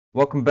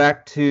Welcome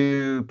back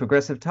to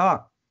Progressive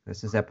Talk.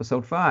 This is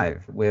episode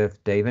 5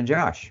 with Dave and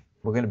Josh.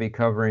 We're going to be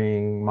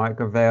covering Mike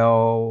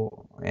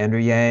Gravel, Andrew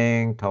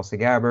Yang, Tulsi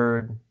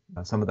Gabbard,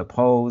 some of the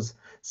polls.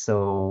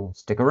 So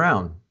stick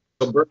around.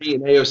 So Bernie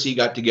and AOC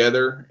got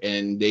together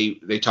and they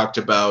talked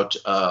about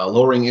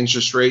lowering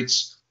interest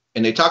rates,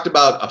 and they talked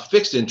about a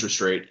fixed interest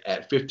rate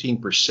at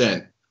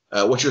 15%.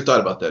 What's your thought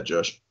about that,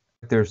 Josh?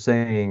 They're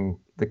saying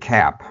the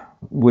cap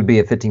would be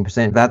at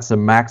 15%. That's the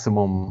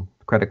maximum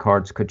credit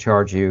cards could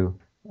charge you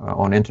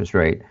on interest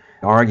rate.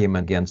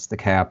 Argument against the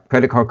cap.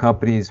 Credit card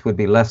companies would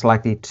be less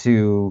likely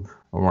to,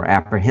 or more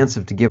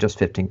apprehensive to give just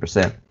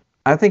 15%.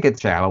 I think it's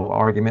a shallow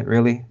argument,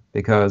 really,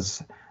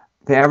 because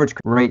the average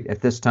rate at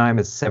this time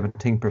is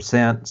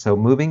 17%. So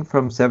moving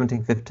from 17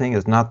 to 15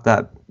 is not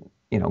that,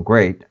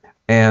 great.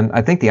 And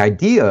I think the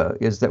idea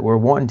is that we're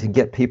wanting to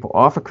get people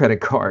off of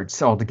credit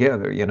cards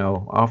altogether,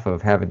 off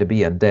of having to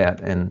be in debt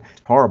and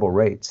horrible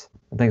rates.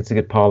 I think it's a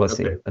good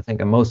policy. Okay. I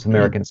think most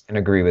Americans can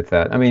agree with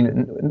that. I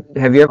mean,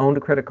 have you ever owned a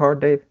credit card,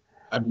 Dave?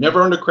 I've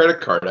never owned a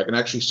credit card. I can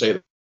actually say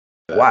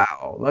that.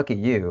 Wow, look at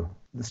you.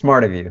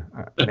 Smart of you,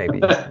 maybe.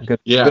 Good,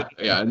 yeah.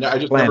 I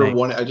just never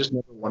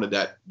wanted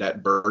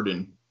that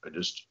burden. I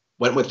just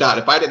went without.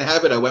 If I didn't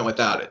have it, I went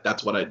without it.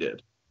 That's what I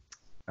did.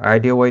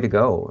 Ideal way to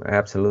go.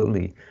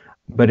 Absolutely.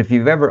 But if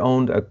you've ever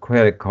owned a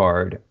credit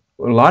card,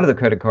 a lot of the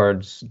credit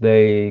cards,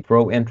 they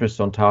throw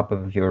interest on top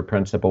of your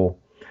principal.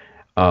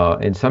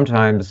 And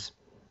sometimes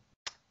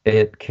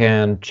it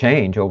can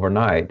change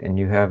overnight and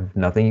you have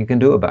nothing you can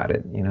do about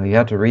it. You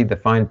have to read the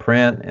fine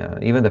print.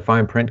 Even the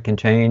fine print can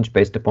change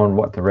based upon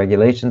what the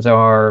regulations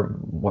are,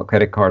 what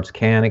credit cards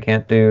can and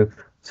can't do.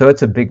 So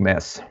it's a big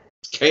mess.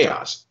 It's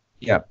chaos.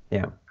 Yeah.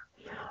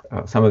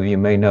 Some of you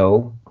may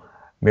know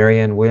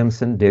Marianne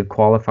Williamson did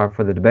qualify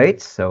for the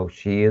debates, so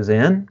she is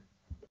in.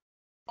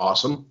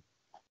 Awesome.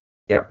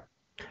 Yeah.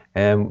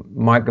 And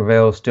Mike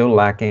Gravel is still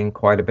lacking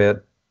quite a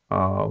bit.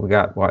 We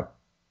got,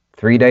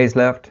 3 days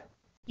left?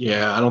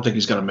 Yeah, I don't think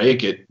he's going to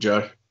make it,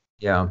 Josh.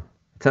 Yeah,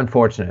 it's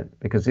unfortunate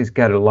because he's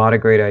got a lot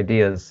of great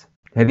ideas.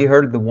 Have you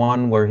heard of the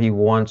one where he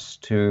wants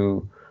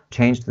to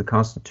change the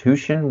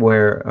Constitution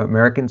where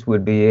Americans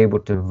would be able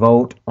to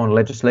vote on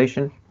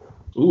legislation?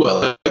 Ooh,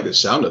 I like the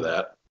sound of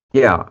that.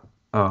 Yeah,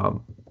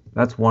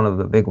 that's one of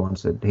the big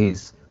ones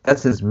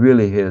that's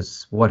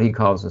what he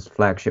calls his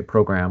flagship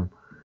program.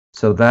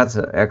 So that's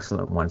an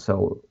excellent one.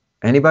 So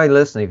anybody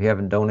listening, if you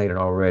haven't donated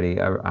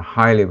already, I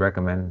highly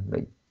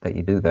recommend that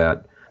you do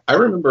that. I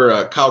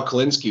remember Kyle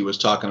Kalinske was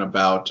talking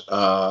about,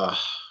 I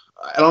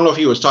don't know if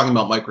he was talking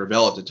about Mike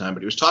Gravel at the time,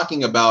 but he was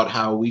talking about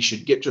how we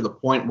should get to the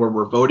point where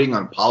we're voting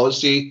on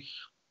policy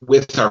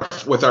with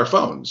our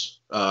phones.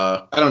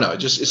 I don't know.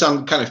 It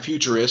sounds kind of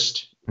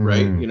futurist,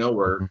 right?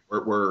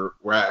 Mm-hmm.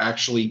 We're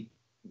actually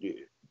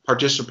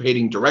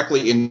participating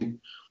directly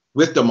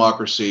with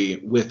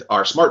democracy with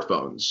our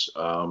smartphones,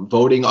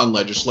 voting on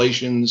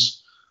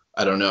legislations.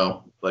 I don't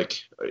know. I'd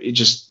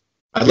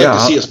like to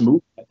see us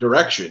move that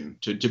direction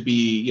to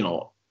be,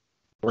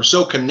 we're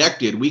so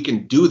connected. We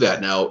can do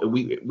that now.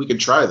 We can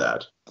try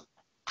that.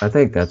 I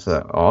think that's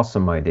an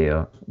awesome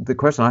idea. The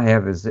question I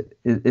have is it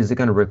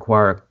going to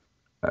require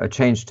a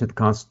change to the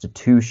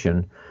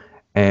Constitution?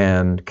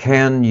 And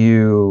can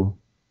you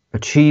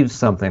achieve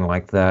something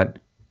like that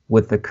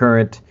with the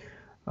current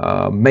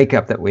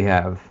makeup that we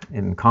have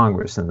in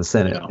Congress and the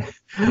Senate?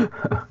 Yeah.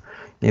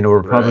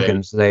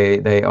 Republicans,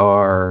 right. They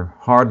are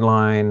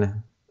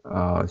hardline,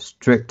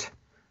 strict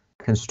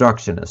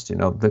constructionist.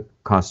 The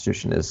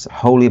Constitution is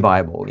holy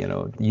Bible.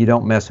 You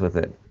don't mess with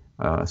it.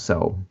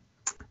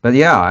 But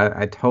yeah,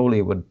 I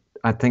totally would.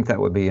 I think that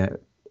would be a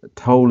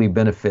totally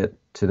benefit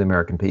to the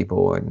American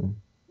people, and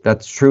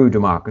that's true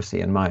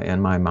democracy in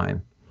my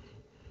mind.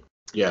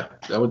 Yeah,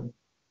 that would.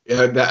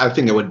 Yeah, I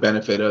think it would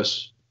benefit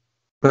us.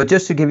 But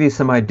just to give you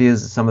some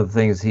ideas of some of the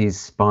things he's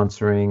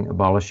sponsoring: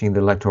 abolishing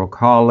the Electoral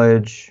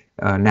College,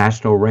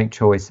 national ranked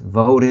choice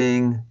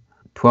voting,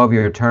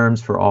 12-year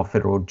terms for all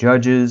federal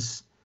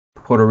judges,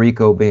 Puerto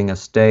Rico being a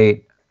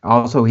state.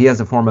 Also, he has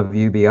a form of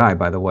UBI,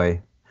 by the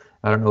way.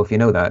 I don't know if you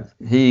know that.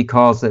 He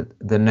calls it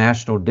the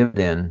national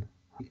dividend.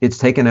 It's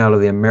taken out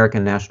of the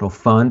American National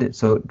Fund.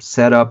 So it's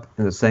set up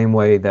in the same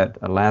way that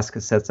Alaska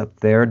sets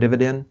up their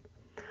dividend,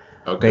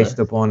 based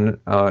upon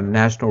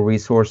national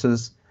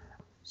resources.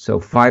 So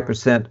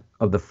 5%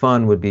 of the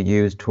fund would be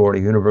used toward a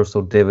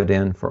universal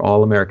dividend for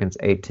all Americans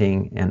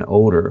 18 and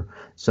older.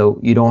 So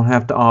you don't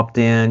have to opt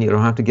in. You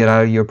don't have to get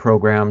out of your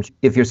program.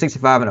 If you're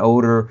 65 and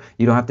older,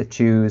 you don't have to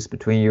choose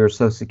between your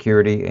Social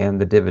Security and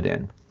the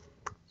dividend.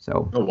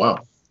 So. Oh,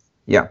 wow.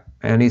 Yeah.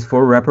 And he's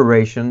for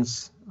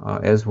reparations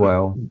as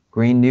well.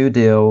 Green New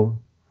Deal,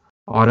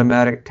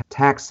 automatic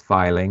tax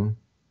filing,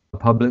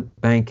 public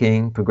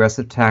banking,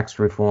 progressive tax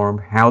reform,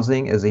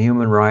 housing as a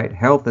human right,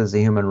 health as a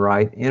human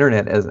right,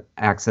 internet as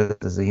access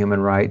as a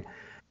human right,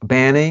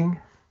 banning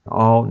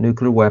all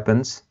nuclear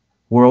weapons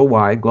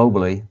worldwide,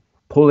 globally,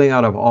 pulling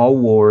out of all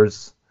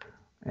wars,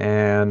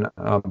 and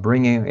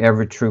bringing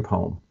every troop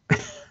home.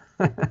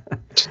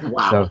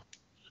 Wow. So,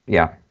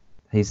 yeah,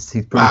 he's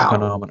pretty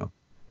phenomenal.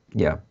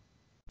 Yeah.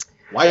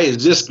 why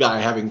is this guy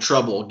having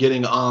trouble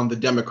getting on the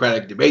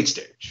Democratic debate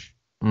stage?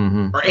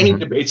 Or any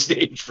debate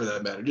stage for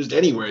that matter, just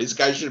anywhere. This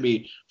guy should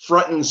be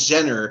front and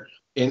center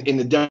in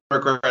the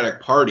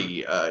Democratic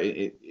Party.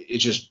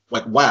 It's just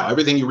like, wow,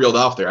 everything you reeled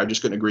off there, I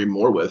just couldn't agree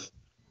more with.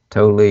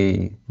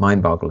 Totally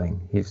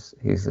mind-boggling. He's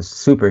a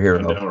superhero.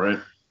 I know,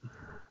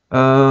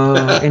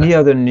 right? Any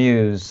other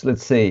news?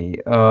 Let's see.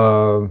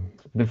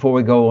 Before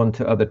we go on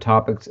to other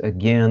topics,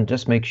 again,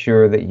 just make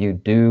sure that you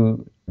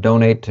do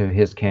donate to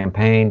his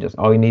campaign. Just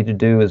all you need to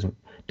do is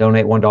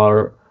donate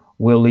 $1.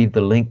 We'll leave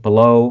the link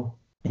below.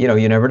 You know,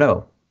 you never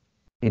know.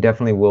 He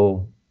definitely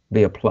will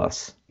be a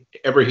plus.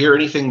 Ever hear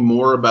anything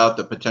more about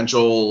the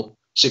potential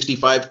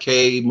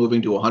 65K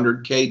moving to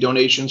 100K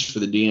donations for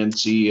the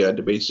DNC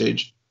debate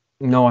stage?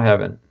 No, I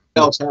haven't.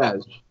 Who else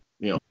has?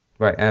 You know.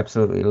 Right,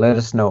 absolutely. Let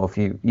us know if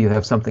you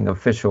have something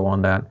official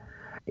on that.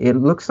 It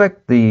looks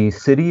like the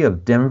city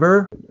of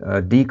Denver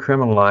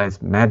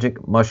decriminalized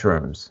magic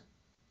mushrooms.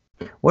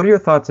 What are your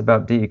thoughts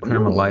about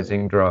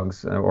decriminalizing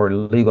drugs or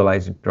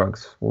legalizing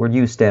drugs? Where do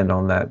you stand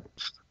on that?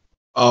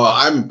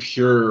 I'm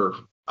pure.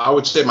 I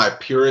would say my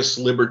purest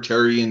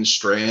libertarian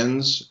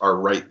strands are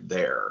right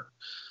there.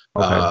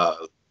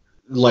 Okay.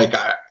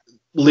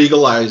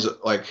 Legalize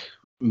like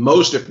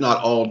most, if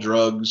not all,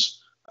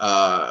 drugs.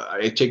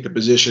 I take the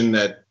position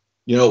that,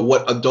 you know,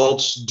 what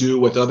adults do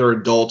with other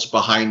adults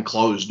behind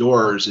closed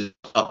doors is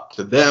up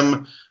to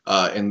them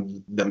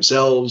and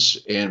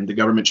themselves, and the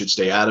government should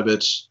stay out of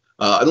it.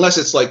 Unless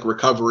it's like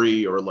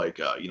recovery or like,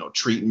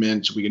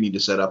 treatment. We need to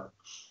set up,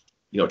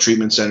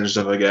 treatment centers,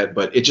 stuff like that.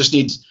 But it just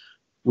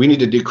we need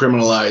to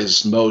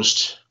decriminalize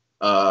most,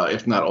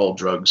 if not all,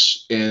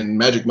 drugs. And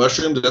magic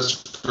mushrooms,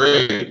 that's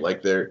great.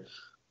 Like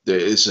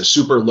it's a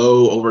super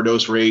low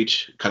overdose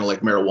rate, kind of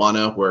like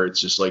marijuana, where it's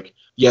just like,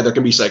 yeah, there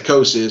can be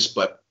psychosis,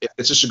 but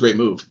it's just a great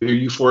move. Are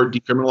you for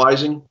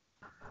decriminalizing?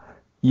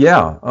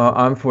 Yeah,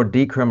 I'm for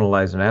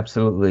decriminalizing.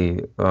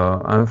 Absolutely.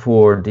 I'm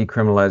for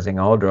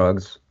decriminalizing all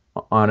drugs,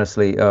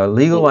 honestly.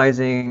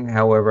 Legalizing,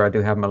 however, I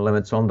do have my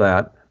limits on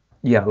that.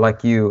 Yeah,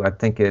 like you, I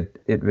think it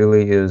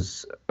really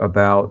is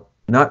about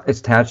not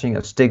attaching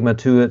a stigma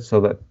to it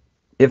so that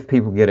if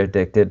people get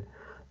addicted,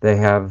 they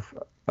have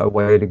a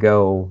way to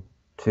go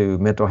to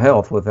mental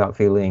health without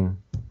feeling,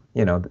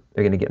 they're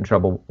going to get in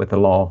trouble with the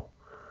law.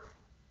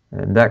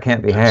 And that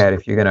can't be had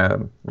if you're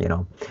going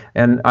to,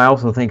 and I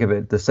also think of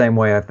it the same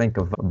way I think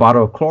of a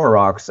bottle of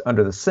Clorox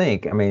under the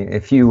sink. I mean,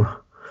 if you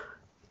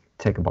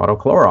take a bottle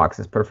of Clorox,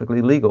 it's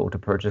perfectly legal to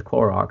purchase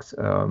Clorox.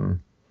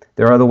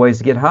 There are other ways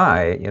to get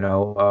high.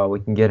 We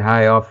can get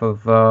high off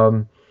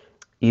of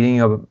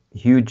eating a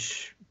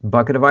huge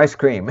bucket of ice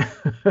cream.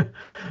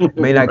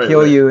 May not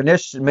kill you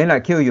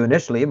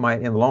initially. It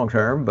might in the long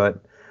term,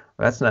 but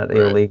that's not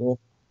illegal.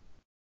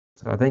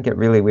 So I think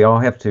we all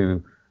have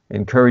to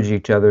encourage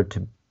each other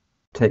to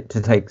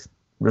take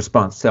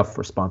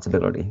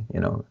self-responsibility,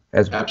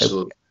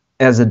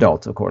 as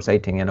adults, of course,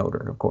 18 and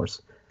older, of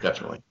course.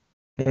 Definitely.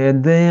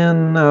 And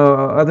then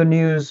other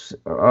news,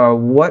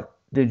 what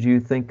did you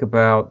think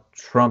about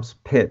Trump's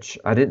pitch?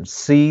 I didn't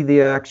see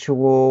the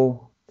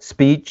actual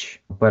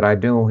speech, but I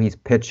know he's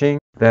pitching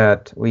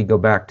that we go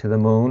back to the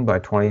moon by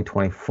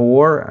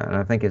 2024, and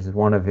I think it's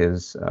one of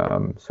his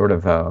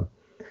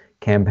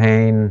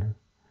campaign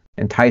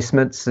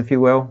enticements, if you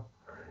will.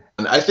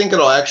 And I think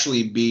it'll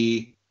actually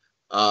be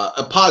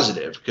a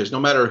positive, because no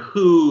matter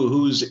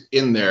who's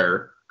in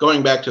there,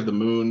 going back to the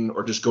moon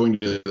or just going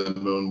to the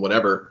moon,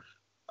 whatever,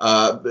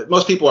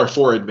 most people are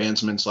for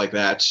advancements like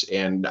that,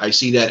 and I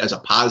see that as a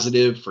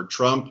positive for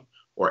Trump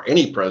or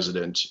any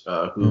president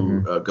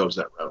who goes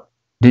that route.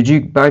 Did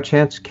you by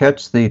chance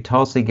catch the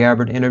Tulsi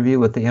Gabbard interview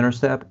with the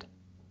Intercept?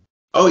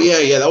 Oh,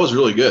 yeah, that was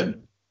really good.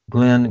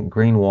 Glenn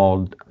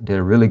Greenwald did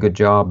a really good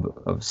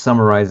job of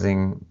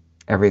summarizing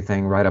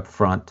everything right up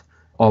front,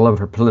 all of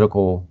her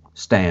political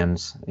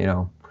stands.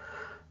 I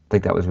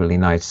think that was a really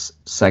nice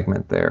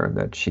segment there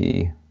that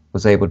she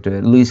was able to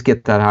at least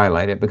get that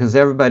highlighted, because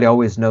everybody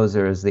always knows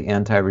her as the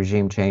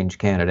anti-regime change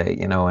candidate,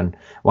 and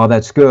while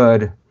that's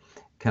good,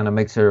 kind of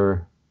makes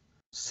her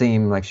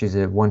seem like she's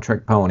a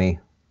one-trick pony.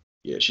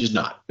 Yeah, she's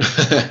not.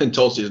 And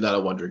Tulsi is not a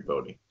one-trick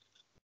pony.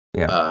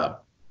 Yeah.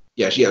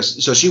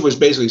 Yes. So she was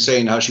basically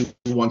saying how she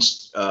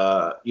wants,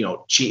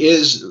 she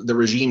is the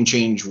regime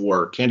change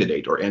war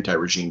candidate or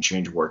anti-regime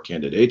change war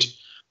candidate,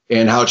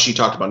 and how she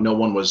talked about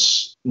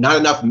not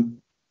enough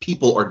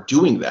people are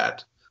doing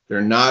that.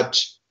 They're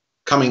not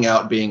coming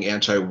out being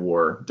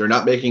anti-war. They're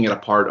not making it a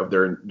part of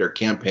their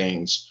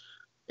campaigns.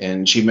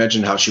 And she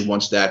mentioned how she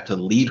wants that to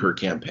lead her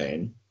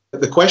campaign.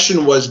 The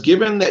question was,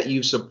 given that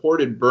you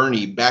supported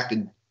Bernie back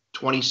in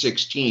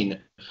 2016,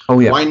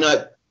 why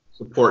not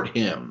support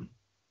him?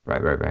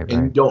 Right.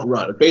 And don't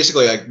run.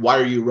 Basically, like, why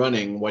are you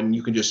running when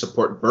you can just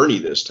support Bernie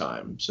this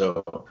time?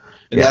 So,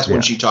 that's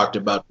when she talked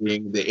about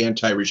being the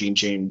anti-regime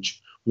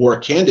change war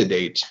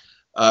candidate.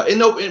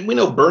 And we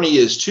know Bernie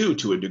is too,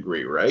 to a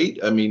degree, right?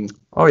 I mean.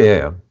 Oh,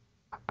 yeah.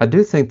 I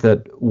do think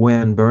that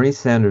when Bernie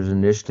Sanders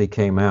initially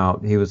came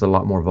out, he was a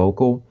lot more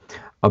vocal.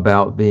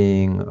 about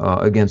being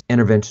against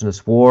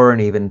interventionist war,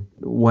 and even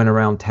went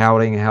around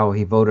touting how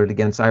he voted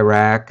against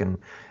Iraq, and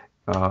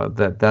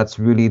that's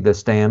really the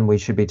stand we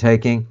should be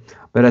taking.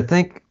 But I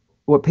think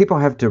what people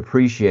have to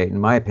appreciate, in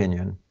my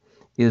opinion,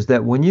 is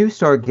that when you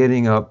start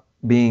getting up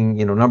being,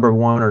 number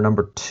one or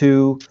number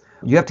two,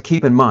 you have to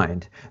keep in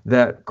mind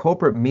that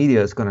corporate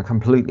media is going to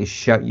completely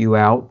shut you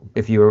out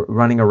if you're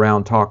running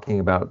around talking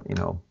about,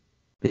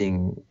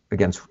 being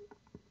against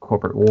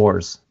corporate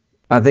wars.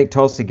 I think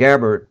Tulsi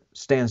Gabbard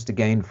stands to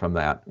gain from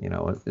that,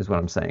 is what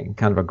I'm saying.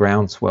 Kind of a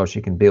groundswell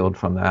she can build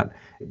from that.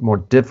 More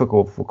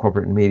difficult for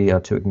corporate media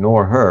to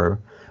ignore her.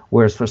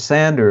 Whereas for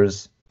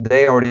Sanders,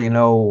 they already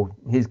know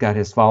he's got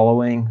his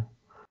following.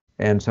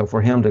 And so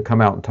for him to come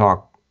out and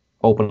talk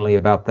openly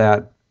about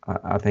that,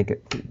 I think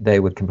they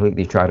would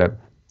completely try to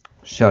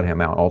shut him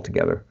out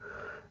altogether.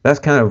 That's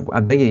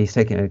I think he's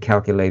taking a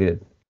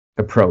calculated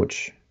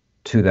approach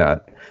to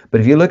that. But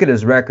if you look at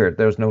his record,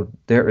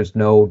 there is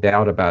no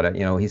doubt about it.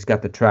 He's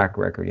got the track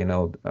record,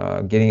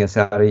 getting us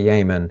out of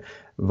Yemen,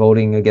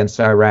 voting against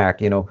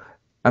Iraq.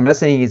 I'm not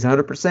saying he's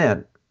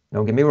 100%.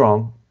 Don't get me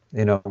wrong.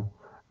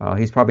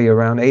 He's probably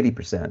around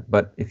 80%.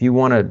 But if you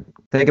want to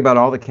think about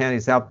all the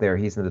candidates out there,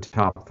 he's in the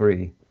top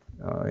three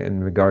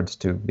in regards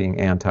to being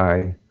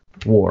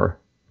anti-war.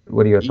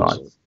 What are your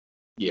thoughts?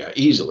 Yeah,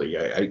 easily.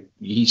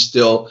 He's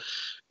still,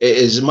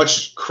 as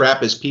much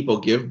crap as people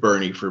give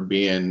Bernie for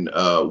being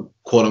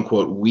quote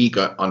unquote weak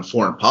on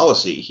foreign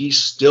policy, he's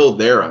still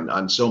there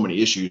on so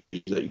many issues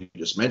that you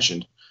just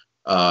mentioned.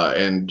 I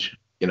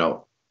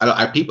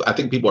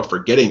think people are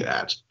forgetting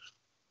that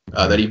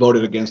he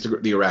voted against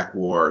the Iraq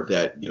war,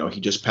 that he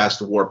just passed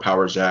the War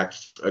Powers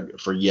Act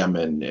for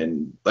Yemen,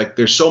 and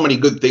there's so many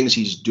good things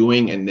he's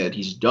doing and that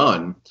he's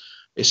done.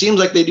 It seems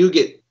like they do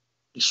get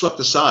swept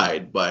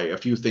aside by a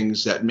few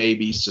things that may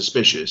be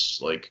suspicious,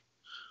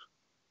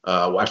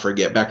 I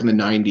forget, back in the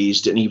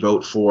 90s, didn't he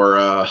vote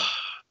for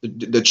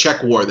the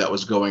Czech war that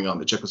was going on,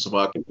 the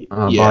Czechoslovakia?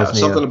 Yeah, Bosnia.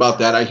 Something about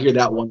that. I hear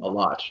that one a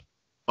lot.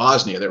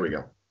 Bosnia, there we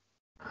go.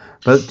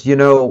 But,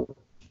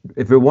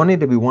 if we're wanting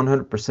to be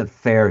 100%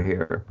 fair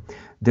here,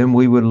 then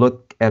we would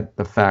look at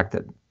the fact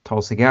that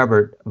Tulsi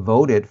Gabbard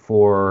voted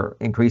for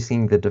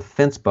increasing the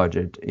defense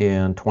budget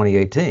in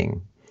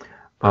 2018.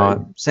 Right.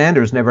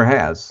 Sanders never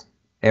has.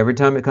 Every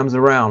time it comes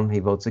around, he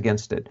votes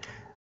against it.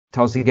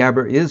 Tulsi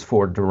Gabbard is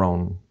for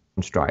drone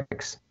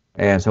strikes,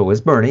 and so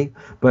is Bernie.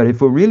 But if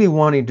we're really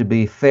wanting to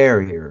be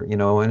fair here,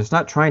 and it's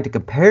not trying to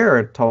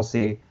compare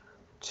Tulsi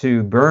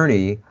to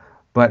Bernie,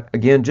 but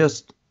again,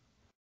 just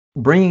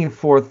bringing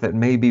forth that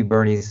maybe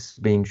Bernie's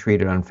being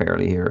treated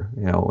unfairly here,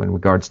 in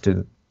regards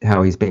to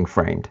how he's being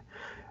framed.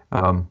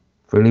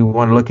 If we really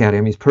want to look at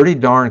him, he's pretty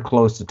darn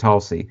close to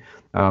Tulsi.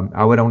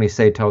 I would only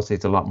say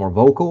Tulsi's a lot more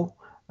vocal.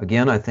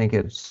 Again, I think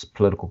it's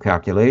political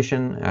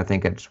calculation. I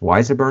think it's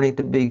wise of Bernie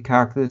to be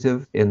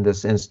calculative in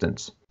this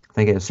instance. I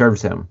think it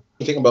serves him.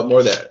 Anything about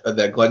more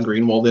that Glenn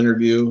Greenwald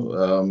interview?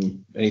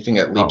 Anything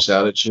that leaps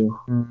out at you?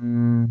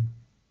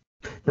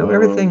 No,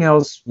 everything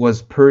else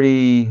was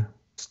pretty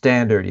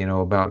standard,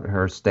 about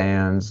her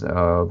stands.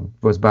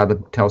 Was by the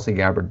Tulsi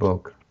Gabbard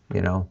book,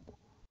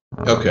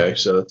 Okay,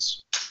 so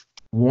that's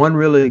one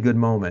really good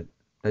moment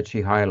that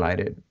she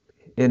highlighted.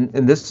 And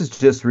this is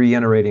just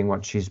reiterating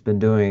what she's been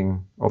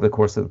doing over the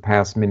course of the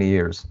past many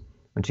years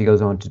when she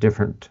goes on to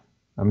different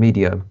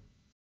media.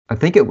 I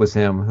think it was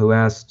him who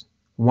asked,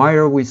 why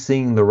are we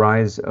seeing the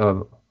rise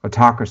of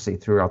autocracy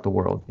throughout the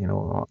world,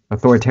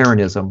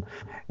 authoritarianism?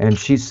 And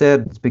she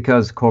said it's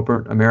because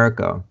corporate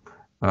America,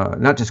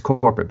 not just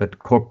corporate, but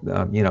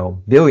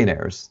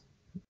billionaires,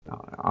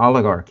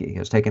 oligarchy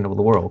has taken over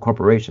the world,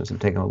 corporations have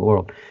taken over the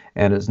world,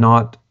 and is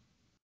not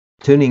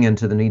tuning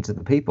into the needs of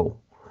the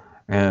people.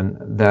 And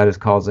that is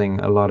causing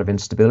a lot of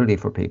instability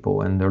for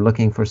people, and they're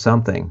looking for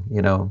something,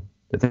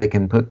 that they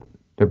can put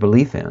their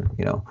belief in,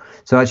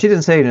 So she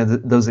didn't say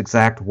those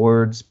exact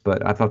words,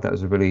 but I thought that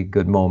was a really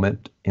good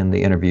moment in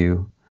the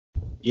interview.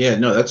 Yeah,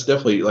 no, that's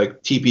definitely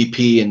like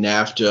TPP and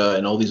NAFTA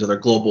and all these other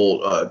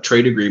global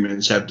trade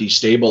agreements have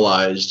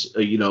destabilized,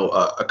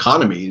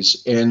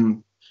 economies,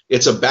 and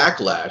it's a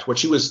backlash. What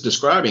she was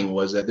describing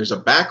was that there's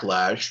a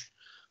backlash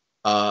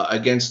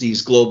against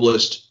these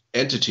globalist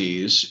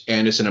entities,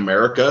 and it's in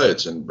America,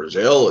 it's in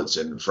Brazil, it's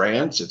in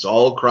France, it's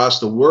all across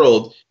the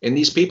world, and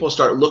these people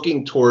start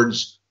looking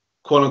towards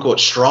quote unquote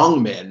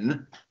strong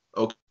men,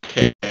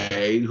 okay,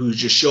 who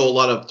just show a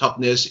lot of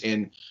toughness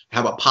and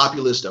have a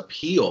populist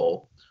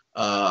appeal.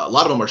 A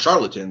lot of them are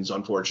charlatans,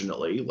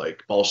 unfortunately,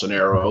 like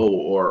Bolsonaro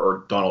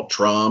or Donald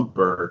Trump,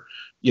 or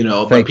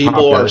but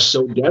people are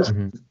so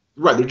desperate,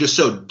 right? They're just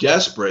so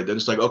desperate that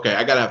it's like, okay,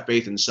 I gotta have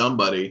faith in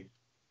somebody,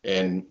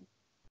 and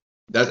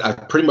that I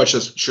pretty much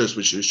just sure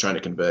what she was trying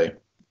to convey.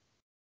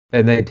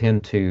 And they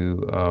tend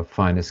to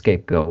find a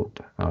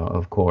scapegoat,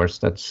 of course.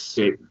 That's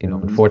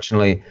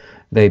unfortunately,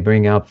 they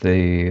bring out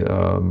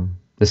the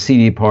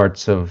seedy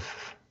parts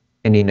of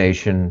any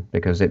nation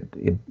because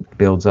it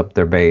builds up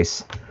their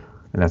base,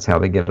 and that's how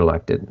they get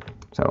elected.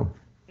 So,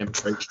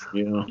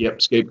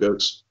 yep,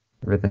 scapegoats.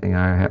 Everything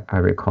I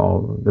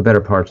recall, the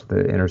better parts of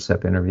the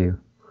Intercept interview.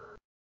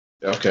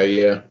 Okay,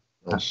 yeah.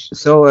 Yes.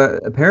 So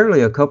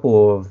apparently a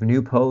couple of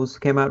new polls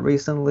came out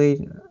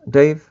recently,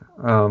 Dave,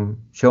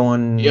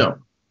 showing Yeah.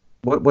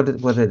 what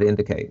did it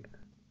indicate?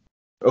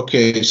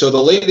 Okay, so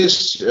the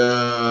latest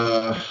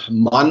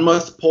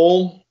Monmouth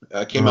poll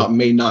came Uh, out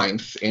May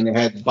 9th, and it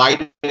had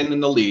Biden in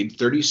the lead,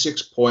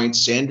 36 points,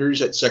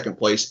 Sanders at second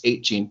place,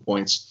 18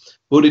 points,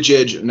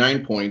 Buttigieg,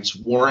 9 points,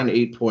 Warren,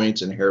 8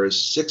 points, and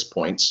Harris, 6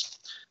 points.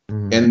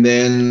 mm, And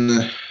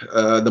then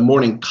the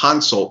Morning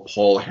Consult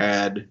poll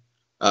had,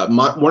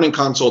 Morning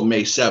Consult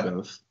May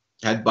 7th,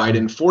 had mm,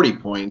 Biden 40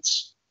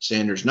 points,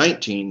 Sanders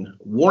 19,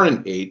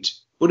 Warren 8,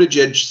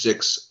 Buttigieg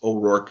 6,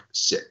 O'Rourke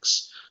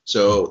 6.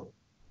 So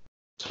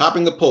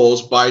topping the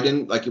polls,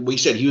 Biden, like we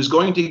said, he was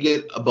going to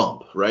get a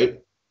bump, right?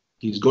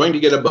 He's going to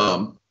get a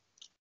bump.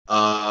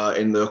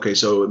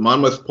 So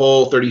Monmouth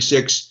poll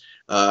 36,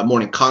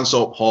 Morning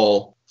Consult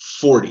poll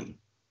 40.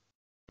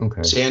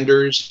 okay.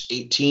 Sanders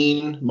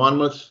 18,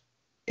 Monmouth,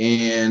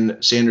 and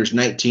Sanders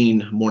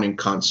 19, Morning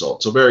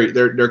Consult. So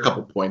they're a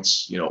couple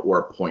points, or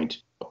a point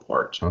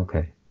apart.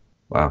 Okay.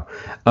 Wow.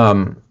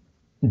 Um,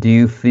 do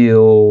you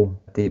feel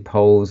the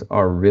polls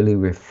are really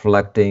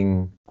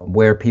reflecting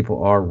where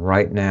people are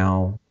right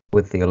now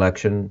with the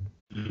election?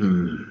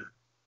 Hmm.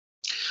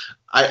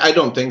 I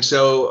don't think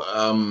so.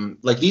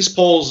 Like these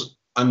polls,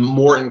 I'm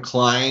more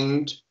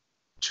inclined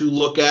to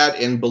look at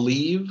and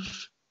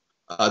believe.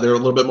 They're a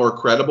little bit more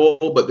credible,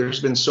 but there's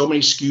been so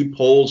many skewed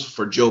polls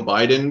for Joe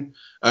Biden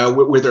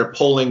where they're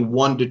polling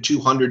 1 to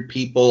 200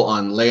 people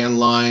on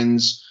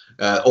landlines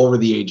over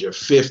the age of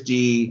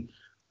 50,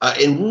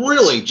 and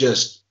really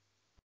just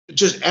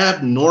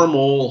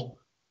abnormal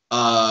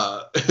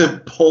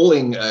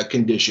polling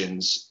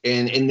conditions,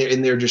 and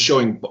they're just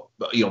showing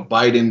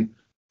Biden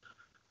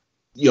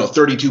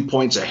 32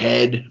 points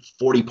ahead,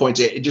 40 points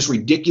ahead, just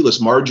ridiculous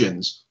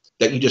margins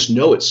that you just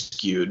know it's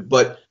skewed.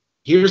 But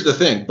here's the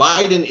thing.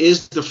 Biden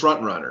is the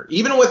front runner.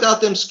 Even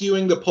without them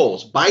skewing the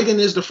polls, Biden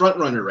is the front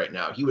runner right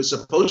now. He was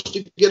supposed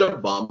to get a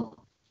bump.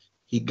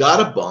 He got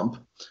a bump.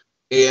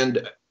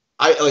 And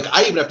I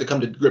even have to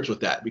come to grips with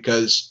that,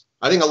 because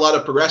I think a lot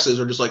of progressives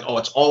are just like, oh,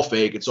 it's all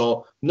fake.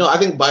 No, I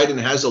think Biden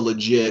has a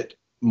legit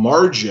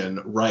margin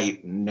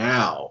right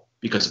now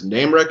because of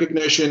name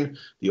recognition,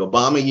 the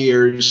Obama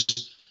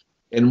years,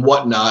 and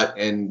whatnot,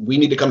 and we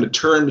need to come to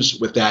terms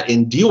with that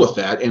and deal with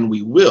that, and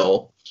we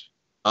will.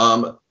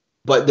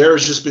 But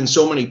there's just been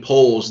so many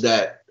polls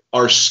that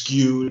are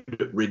skewed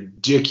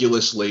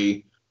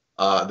ridiculously.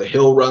 The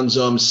Hill runs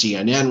them,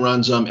 CNN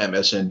runs them,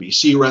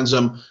 MSNBC runs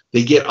them.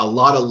 They get a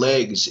lot of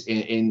legs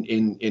in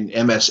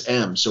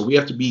MSM, so we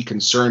have to be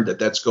concerned that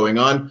that's going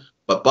on.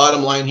 But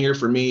bottom line here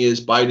for me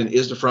is Biden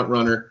is the front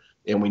runner,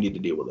 and we need to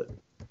deal with it.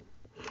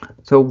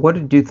 So what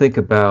did you think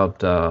about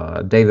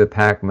David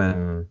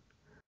Pakman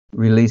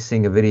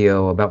releasing a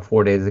video about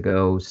 4 days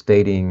ago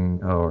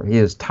stating, or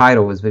his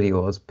title of his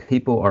video was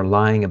 "People Are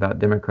Lying About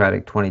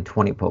Democratic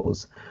 2020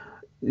 Polls,"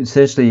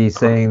 essentially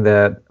saying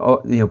that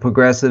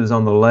progressives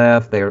on the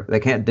left, they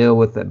can't deal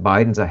with that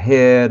Biden's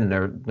ahead, and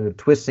they're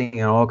twisting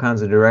in all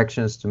kinds of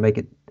directions to make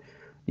it,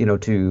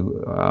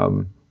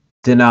 to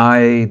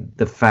deny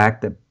the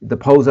fact that the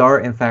polls are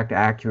in fact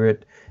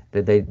accurate,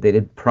 that they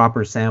did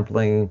proper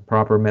sampling,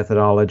 proper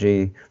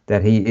methodology,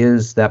 that he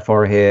is that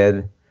far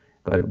ahead,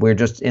 but we're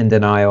just in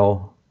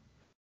denial.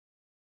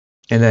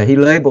 And that he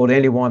labeled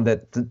anyone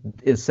that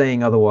is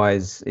saying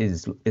otherwise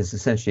is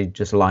essentially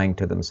just lying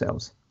to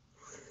themselves.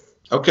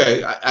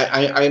 Okay,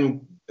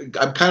 I'm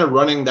kind of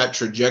running that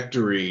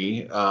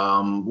trajectory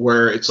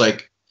where it's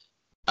like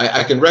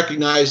I can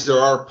recognize there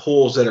are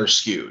polls that are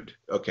skewed.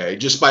 Okay,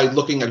 just by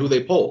looking at who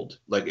they polled,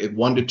 like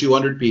 1 to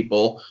 200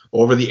 people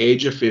over the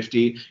age of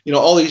 50.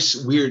 All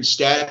these weird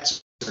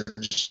stats are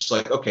just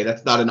like, okay,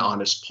 that's not an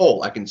honest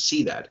poll. I can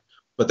see that.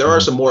 But there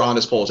are some more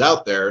honest polls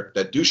out there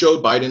that do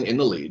show Biden in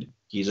the lead.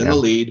 He's in the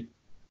lead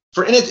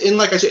and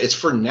like I said, it's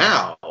for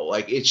now.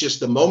 Like it's just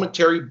the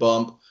momentary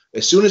bump.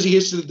 As soon as he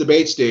hits the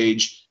debate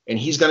stage, and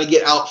he's going to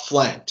get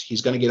outflanked.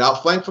 He's going to get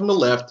outflanked from the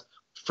left,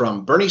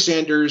 from Bernie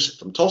Sanders,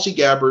 from Tulsi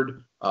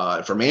Gabbard,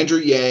 from Andrew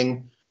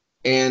Yang,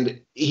 and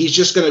he's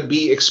just going to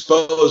be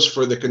exposed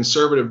for the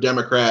conservative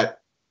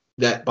Democrat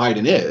that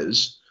Biden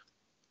is,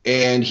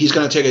 and he's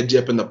going to take a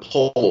dip in the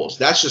polls.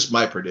 That's just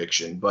my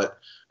prediction. But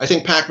I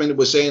think Pakman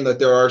was saying that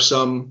there are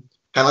some,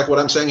 kind of like what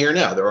I'm saying here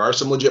now, there are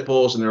some legit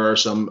polls and there are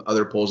some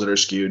other polls that are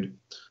skewed,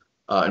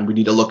 and we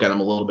need to look at them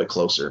a little bit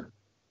closer.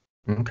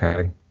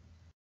 Okay.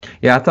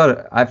 Yeah,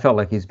 I felt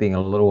like he's being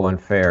a little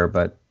unfair,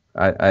 but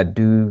I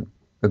do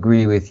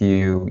agree with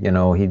you.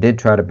 He did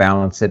try to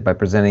balance it by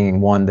presenting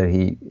one that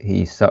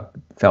he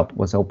felt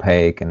was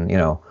opaque, and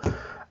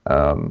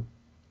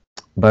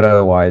but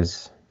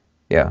otherwise,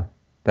 yeah,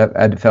 that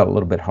I felt a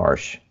little bit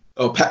harsh.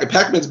 Oh,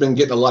 Pakman's been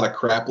getting a lot of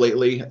crap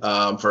lately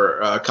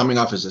for coming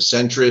off as a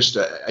centrist.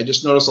 I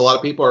just noticed a lot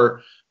of people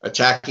are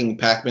attacking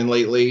Pakman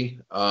lately,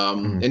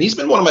 and he's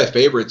been one of my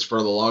favorites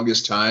for the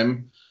longest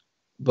time.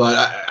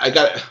 But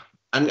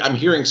I'm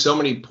hearing so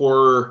many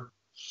poor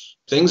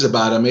things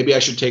about him. Maybe I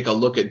should take a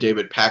look at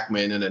David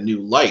Pakman in a new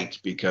light,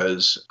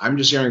 because I'm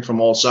just hearing from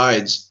all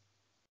sides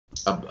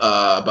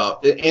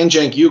about, and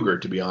Cenk Uygur,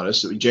 to be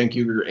honest, Cenk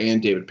Uygur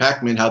and David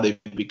Pakman, how they've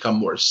become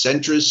more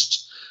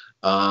centrist.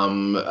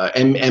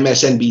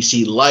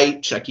 MSNBC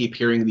light. I keep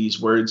hearing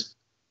these words,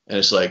 and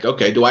it's like,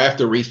 okay, do I have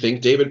to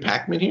rethink David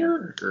Pakman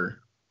here,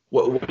 or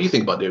what do you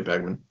think about David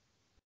Pakman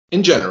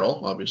in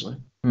general? Obviously,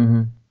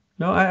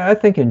 No, I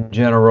think in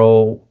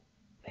general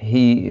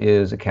he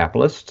is a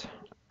capitalist.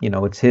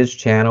 It's his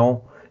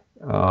channel,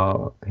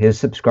 his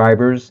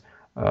subscribers.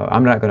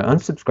 I'm not going to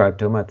unsubscribe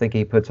to him. I think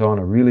he puts on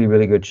a really,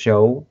 really good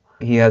show.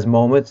 He has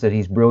moments that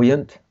he's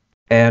brilliant,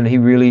 and he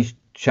really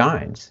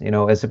shines,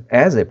 as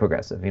a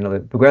progressive.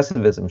 The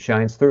progressivism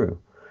shines through.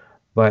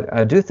 But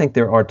I do think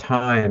there are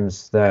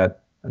times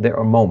that there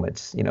are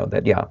moments,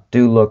 that,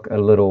 do look a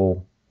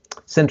little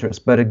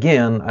centrist. But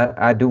again,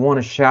 I do want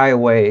to shy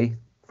away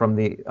from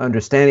the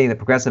understanding that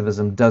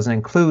progressivism doesn't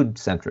include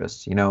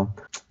centrists.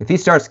 If he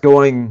starts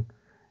going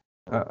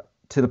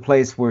to the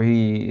place where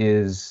he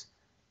is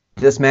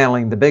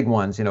dismantling the big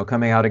ones,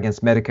 coming out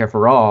against Medicare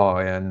for All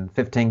and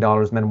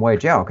 $15 minimum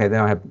wage, okay,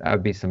 then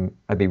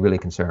I'd be really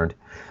concerned.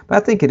 But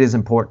I think it is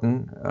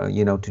important,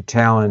 to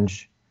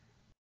challenge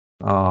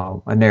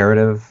a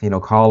narrative,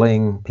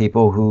 calling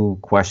people who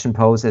question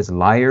Poe as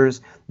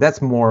liars.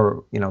 That's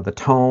more, the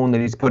tone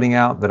that he's putting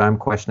out that I'm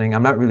questioning.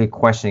 I'm not really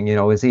questioning,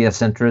 is he a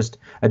centrist?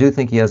 I do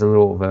think he has a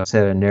little of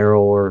a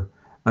narrower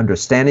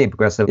understanding of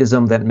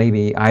progressivism that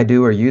maybe I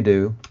do or you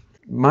do.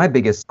 My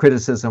biggest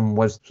criticism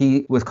was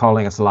he was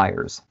calling us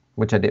liars,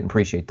 which I didn't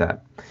appreciate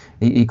that.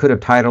 He could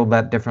have titled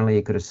that differently.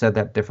 He could have said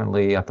that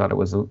differently. I thought it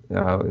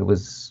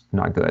was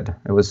not good.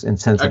 It was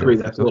insensitive. I agree.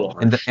 That's a little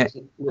harsh.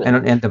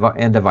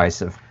 And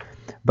divisive.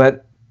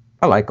 But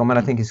I like him, and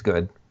I think he's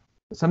good.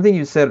 Something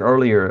you said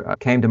earlier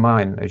came to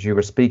mind as you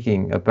were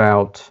speaking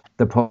about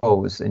the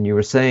pose, and you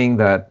were saying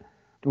that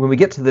when we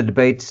get to the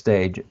debate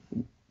stage,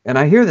 and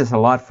I hear this a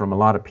lot from a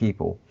lot of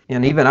people,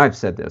 and even I've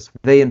said this,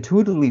 they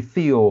intuitively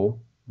feel,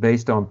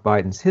 based on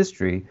Biden's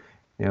history,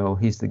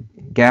 he's the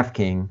gaffe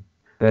king,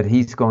 that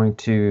he's going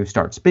to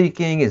start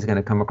speaking, he's going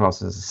to come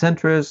across as a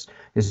centrist,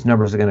 his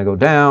numbers are going to go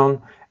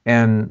down.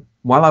 And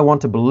while I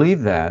want to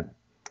believe that,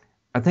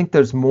 I think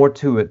there's more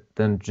to it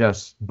than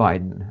just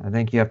Biden. I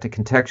think you have to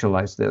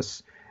contextualize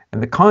this.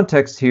 And the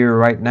context here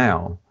right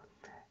now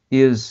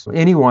is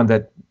anyone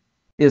that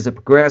is a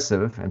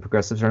progressive, and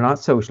progressives are not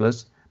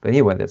socialists, but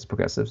anyway, that's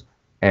progressives,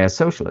 as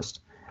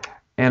socialists.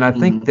 And I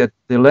think that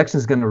the election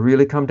is going to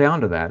really come down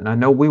to that. And I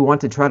know we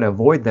want to try to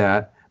avoid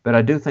that, but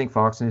I do think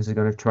Fox News is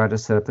going to try to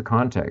set up the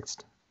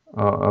context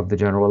of the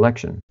general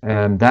election.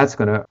 And that's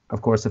going to,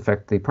 of course,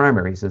 affect the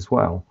primaries as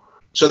well.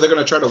 So they're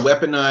going to try to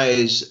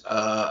weaponize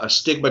a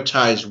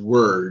stigmatized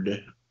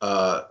word,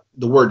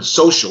 the word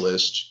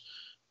socialist,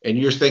 and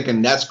you're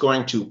thinking that's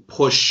going to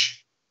push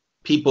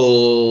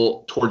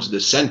people towards the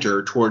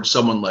center, towards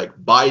someone like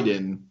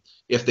Biden,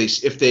 if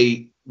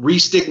they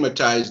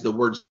re-stigmatize the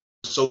word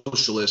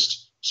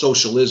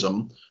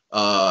socialism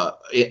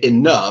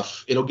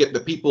enough, it'll get the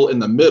people in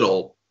the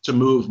middle to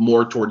move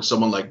more towards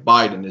someone like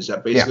Biden. Is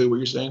that basically what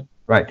you're saying?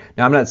 Right.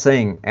 Now, I'm not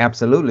saying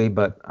absolutely,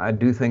 but I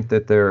do think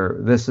that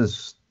this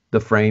is the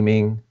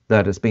framing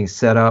that is being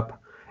set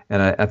up,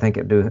 and I think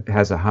it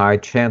has a high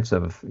chance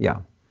of,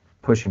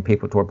 pushing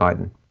people toward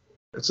Biden.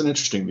 That's an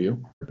interesting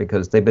view.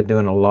 Because they've been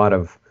doing a lot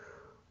of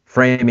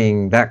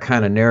framing that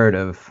kind of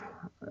narrative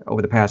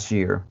over the past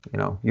year.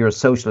 You're a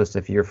socialist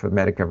if you're for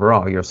Medicare for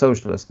All. You're a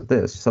socialist for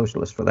this,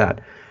 socialist for that.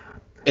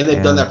 And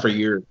they've done that for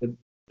years.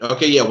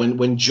 Okay, yeah,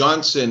 when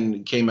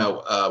Johnson came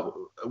out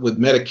with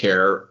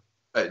Medicare,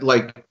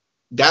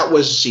 that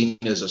was seen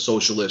as a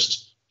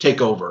socialist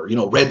takeover,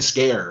 Red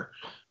Scare.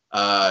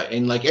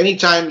 And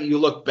anytime you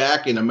look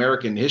back in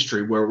American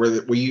history where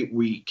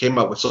we came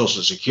up with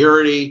Social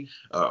Security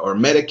or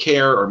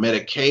Medicare or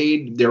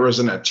Medicaid, there was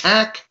an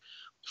attack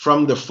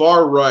from the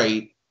far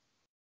right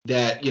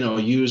that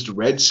used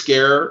Red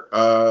Scare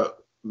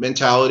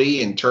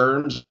mentality and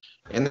terms,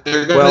 and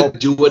they're going to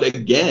do it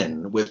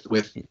again with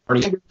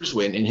Bernie Sanders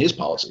in his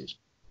policies.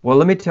 Well,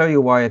 let me tell you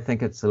why I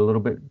think it's a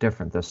little bit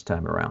different this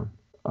time around.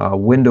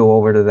 Window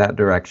over to that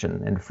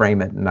direction and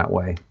frame it in that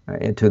way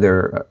to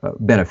their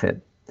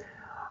benefit.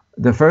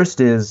 The first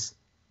is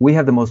we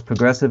have the most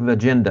progressive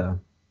agenda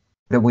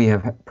that we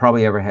have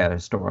probably ever had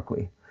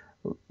historically.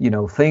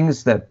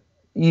 Things that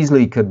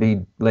easily could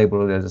be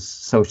labeled as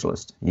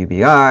socialist.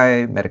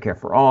 UBI, Medicare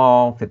for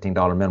All,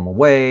 $15 minimum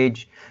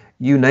wage,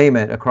 you name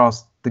it,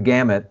 across the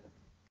gamut.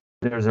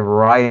 There's a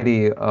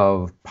variety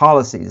of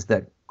policies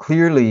that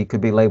clearly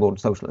could be labeled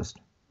socialist,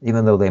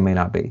 even though they may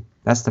not be.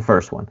 That's the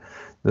first one.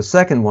 The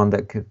second one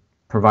that could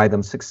provide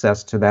them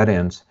success to that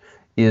end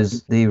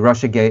is the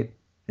Russiagate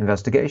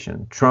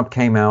investigation. Trump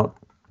came out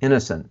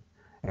innocent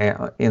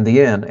in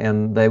the end,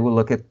 and they will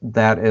look at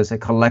that as a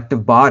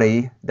collective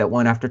body that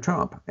went after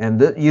Trump.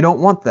 And you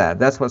don't want that.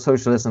 That's what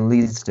socialism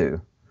leads to.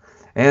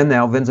 And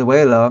now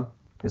Venezuela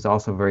is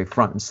also very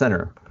front and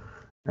center.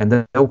 And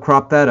they'll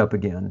crop that up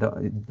again.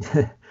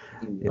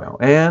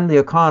 And the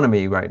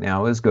economy right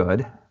now is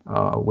good,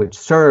 which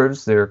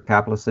serves their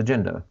capitalist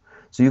agenda.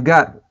 So you've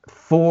got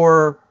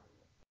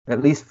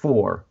at least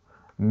four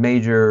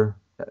major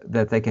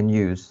that they can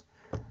use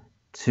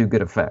to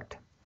good effect.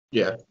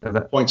 Yeah,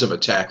 points of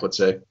attack, let's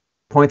say.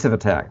 Points of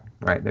attack,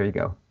 right? There you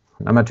go.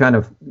 I'm not trying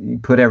to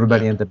put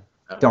everybody into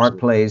dark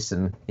place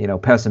and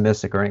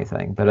pessimistic or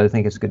anything, but I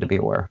think it's good to be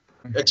aware.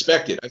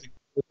 Expect it. I think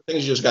the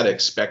things you just got to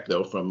expect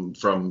though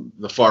from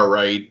the far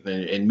right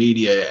and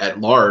media at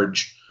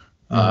large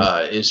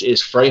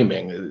is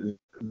framing.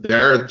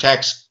 Their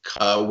attacks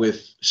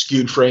with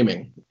skewed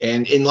framing,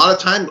 and in a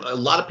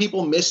lot of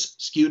people miss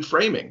skewed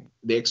framing.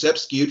 They accept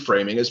skewed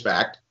framing as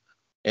fact,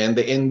 and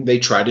they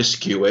try to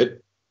skew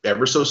it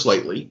ever so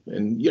slightly,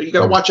 and you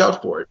got to watch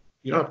out for it.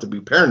 You don't have to be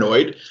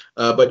paranoid,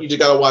 but you just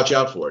got to watch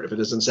out for it. If it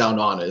doesn't sound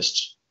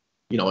honest,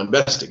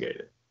 investigate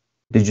it.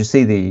 Did you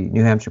see the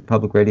New Hampshire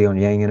Public Radio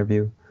and Yang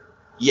interview?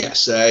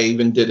 Yes, I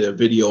even did a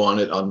video on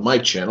it on my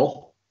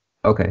channel.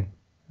 Okay.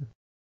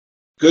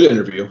 Good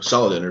interview,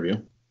 solid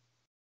interview.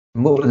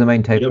 What was the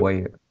main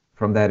takeaway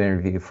from that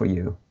interview for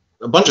you?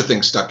 A bunch of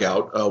things stuck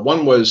out.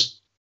 One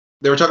was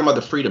they were talking about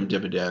the freedom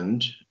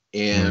dividend,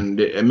 and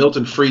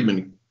Milton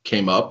Friedman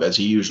came up, as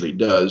he usually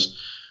does.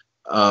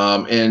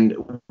 And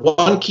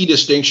one key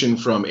distinction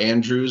from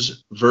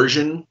Andrew's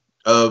version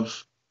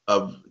of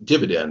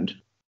dividend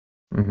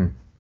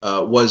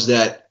was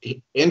that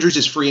Andrew's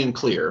is free and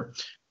clear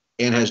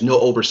and has no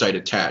oversight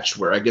attached,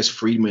 where I guess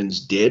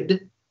Friedman's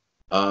did.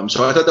 So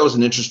I thought that was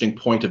an interesting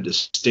point of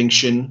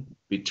distinction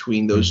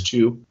between those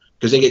two,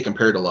 because they get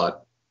compared a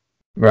lot.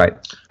 Right.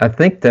 I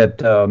think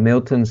that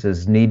Milton's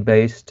is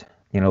need-based.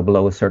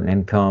 Below a certain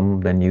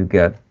income, then you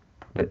get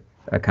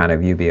a kind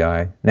of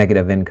UBI,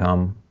 negative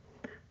income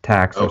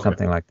tax or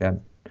something like that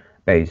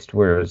based.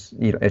 Whereas,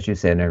 as you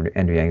said,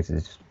 Andrew Yang's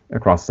is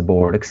across the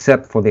board,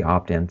 except for the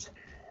opt-ins.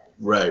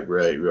 Right.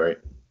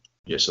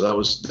 Yeah, so that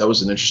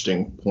was an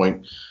interesting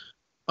point.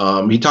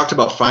 He talked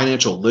about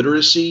financial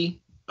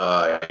literacy.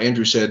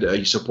 Andrew said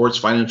he supports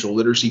financial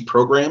literacy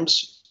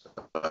programs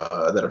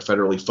that are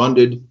federally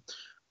funded,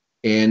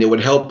 and it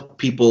would help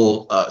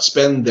people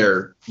spend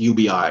their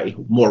UBI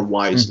more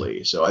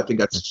wisely. So I think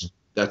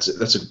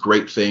that's a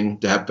great thing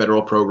to have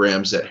federal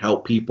programs that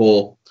help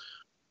people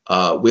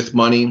with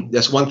money.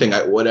 That's one thing.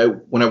 When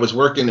I was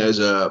working as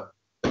a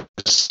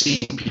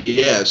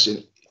CPS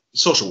in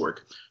social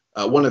work,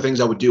 one of the things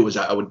I would do is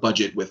I would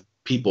budget with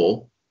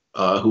people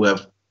who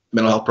have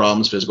mental health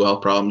problems, physical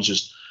health problems,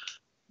 just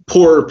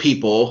poor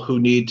people who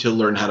need to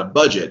learn how to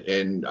budget.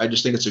 And I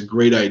just think it's a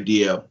great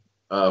idea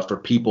for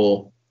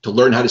people to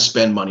learn how to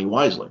spend money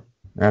wisely.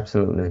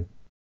 Absolutely.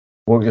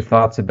 What were your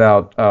thoughts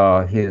about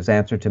his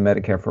answer to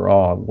Medicare for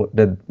All?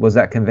 Was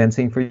that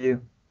convincing for you?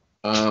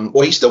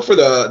 Well, he's still for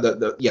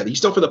he's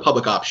still for the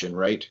public option,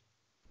 right?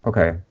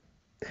 Okay.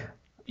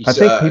 I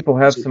think people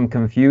have some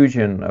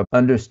confusion of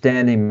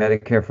understanding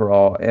Medicare for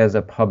All as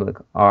a public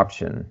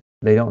option.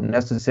 They don't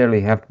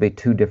necessarily have to be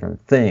two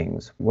different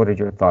things. What is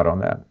your thought on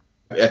that?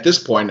 At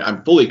this point,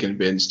 I'm fully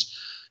convinced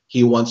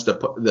he wants the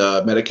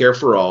Medicare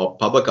for All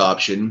public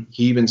option.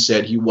 He even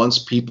said he wants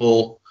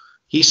people.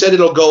 He said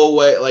it'll go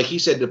away. Like he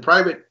said, the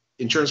private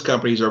insurance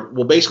companies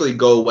will basically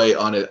go away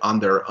on it on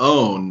their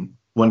own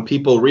when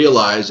people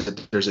realize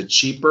that there's a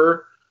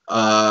cheaper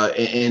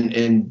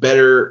and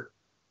better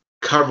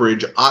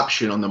coverage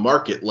option on the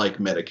market like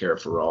Medicare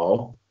for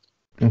All.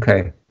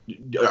 Okay.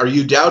 Are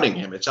you doubting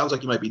him? It sounds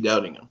like you might be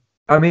doubting him.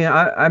 I mean,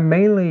 I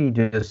mainly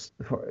just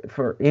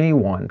for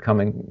anyone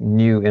coming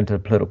new into the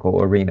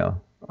political arena,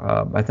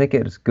 I think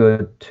it's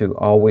good to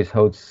always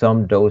hold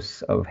some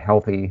dose of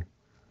healthy,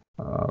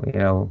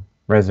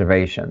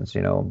 reservations.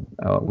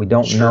 We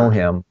don't know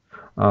him.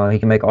 He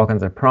can make all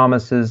kinds of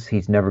promises.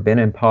 He's never been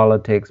in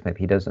politics.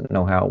 Maybe he doesn't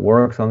know how it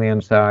works on the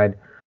inside.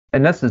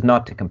 And this is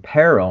not to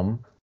compare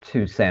him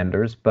to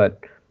Sanders,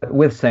 but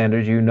with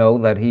Sanders,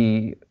 that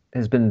he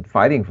has been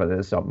fighting for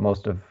this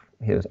most of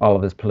all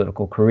of his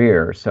political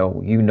career.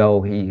 So he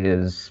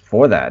is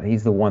for that.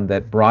 He's the one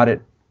that brought it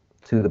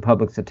to the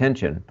public's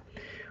attention.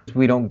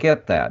 We don't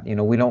get that.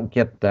 We don't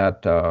get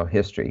that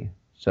history.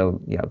 So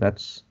yeah,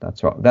 that's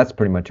all. That's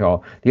pretty much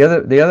all. The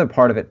other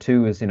part of it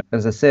too is,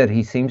 as I said,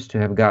 he seems to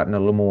have gotten a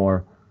little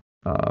more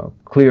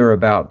clear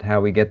about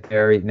how we get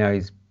there. Now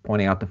he's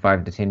pointing out the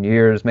 5 to 10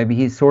 years. Maybe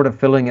he's sort of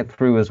filling it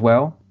through as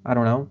well. I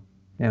don't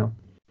know.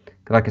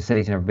 Like I said,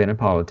 he's never been in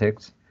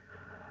politics.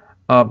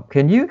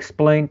 Can you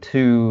explain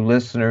to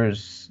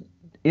listeners,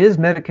 is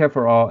Medicare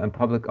for All and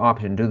public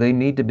option, do they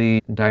need to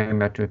be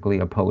diametrically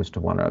opposed to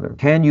one another?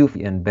 Can you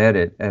embed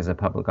it as a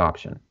public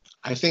option?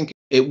 I think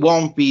it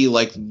won't be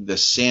like the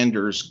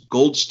Sanders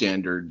gold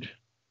standard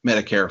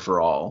Medicare for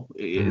All.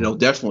 It'll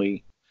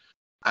definitely,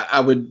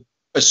 I would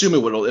assume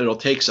it'll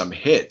take some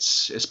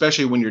hits,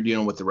 especially when you're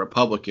dealing with the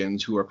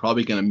Republicans who are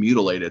probably going to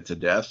mutilate it to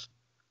death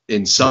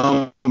in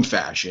some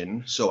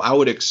fashion. So I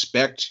would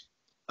expect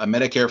a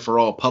Medicare for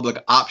All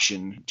public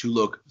option to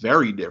look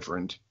very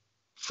different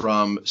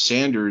from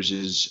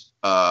Sanders's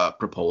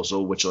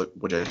proposal, which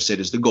I said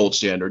is the gold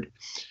standard.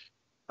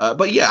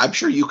 But yeah, I'm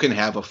sure you can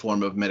have a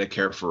form of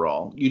Medicare for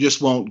All. You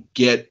just won't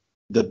get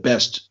the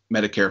best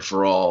Medicare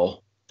for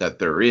All that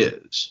there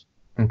is.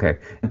 Okay.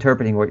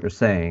 Interpreting what you're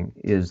saying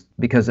is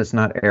because it's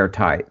not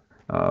airtight.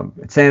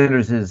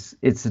 Sanders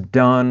it's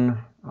done.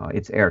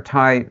 It's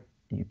airtight.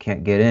 You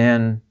can't get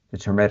in.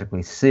 It's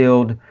hermetically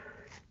sealed.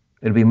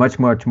 It'll be much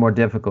more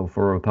difficult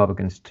for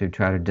Republicans to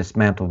try to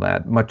dismantle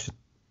that, much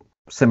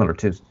similar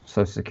to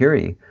Social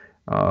Security,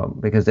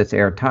 because it's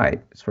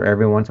airtight. It's for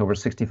everyone over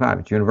 65.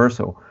 It's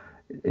universal.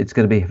 It's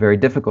going to be very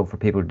difficult for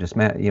people to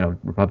dismantle,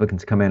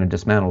 Republicans come in and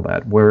dismantle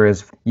that.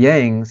 Whereas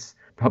Yang's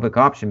public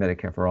option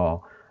Medicare for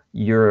All,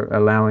 you're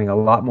allowing a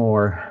lot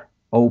more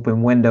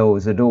open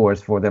windows or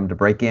doors for them to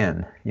break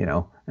in,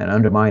 and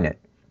undermine it.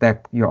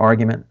 That your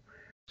argument?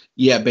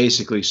 Yeah,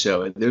 basically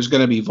so. There's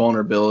going to be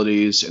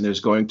vulnerabilities, and there's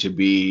going to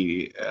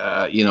be,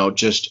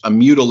 just a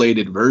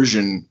mutilated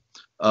version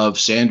of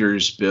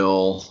Sanders'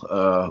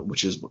 bill,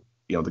 which is,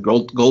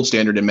 the gold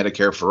standard in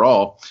Medicare for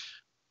All.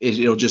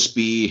 It'll just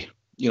be,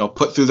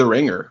 put through the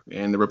ringer,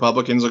 and the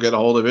Republicans will get a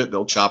hold of it.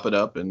 They'll chop it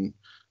up, and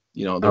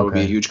there will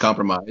be a huge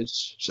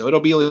compromise. So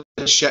it'll be a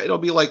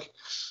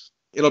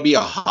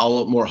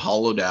more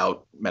hollowed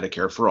out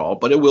Medicare for All,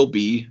 but it will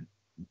be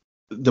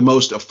the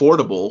most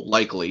affordable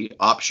likely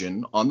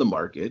option on the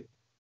market.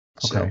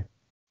 Okay. So,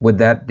 would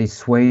that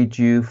dissuade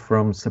you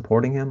from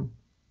supporting him?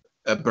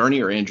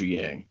 Bernie or Andrew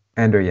Yang?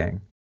 Andrew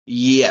Yang.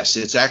 Yes,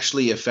 it's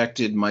actually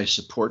affected my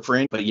support for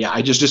Andrew. But yeah,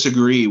 I just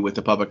disagree with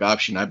the public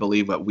option. I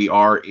believe that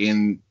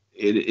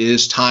it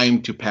is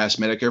time to pass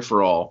Medicare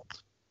for All,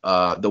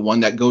 the one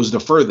that goes the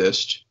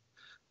furthest,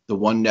 the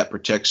one that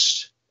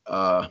protects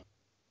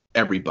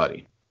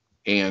everybody,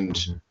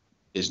 and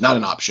is not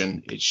an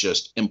option. It's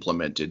just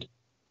implemented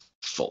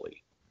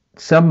fully.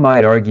 Some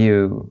might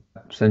argue,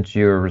 since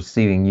you're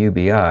receiving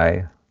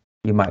UBI,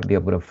 you might be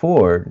able to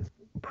afford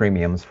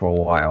premiums for a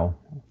while.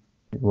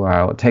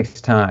 While it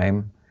takes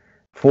time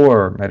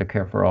for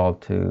Medicare for All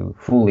to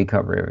fully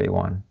cover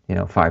everyone,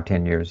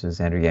 5-10 years, as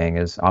Andrew Yang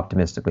has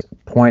optimistically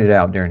pointed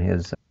out during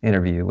his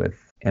interview with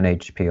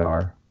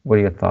NHPR. What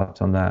are your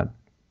thoughts on that?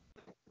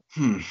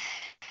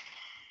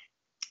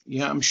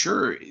 Yeah, I'm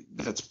sure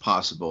that's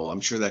possible.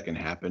 I'm sure that can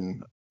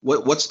happen.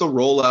 What's the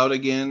rollout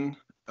again?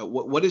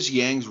 What is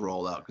Yang's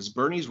rollout? Because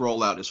Bernie's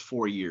rollout is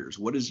 4 years.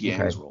 What is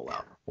Yang's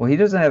rollout? Well, he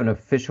doesn't have an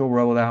official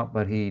rollout,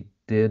 but he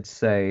did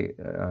say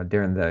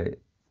during the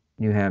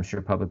New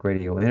Hampshire Public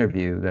Radio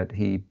interview that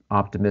he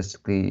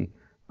optimistically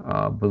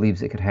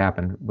believes it could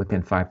happen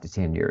within 5 to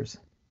 10 years.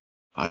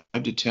 5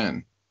 to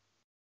 10.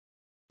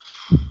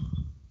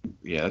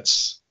 Yeah,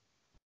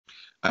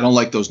 I don't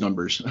like those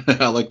numbers.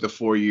 I like the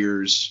 4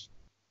 years.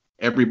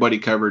 Everybody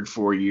covered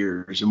 4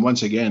 years. And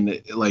once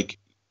again,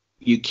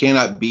 you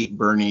cannot beat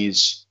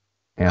Bernie's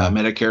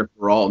Medicare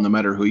for All, no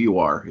matter who you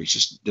are. It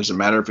just doesn't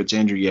matter if it's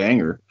Andrew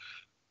Yang or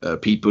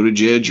Pete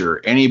Buttigieg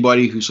or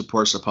anybody who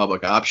supports the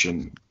public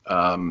option.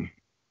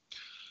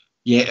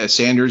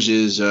 Sanders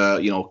is,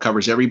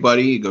 covers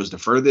everybody. It goes the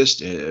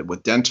furthest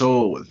with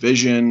dental, with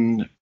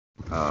vision.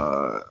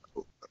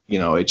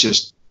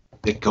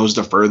 It goes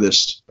the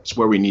furthest. It's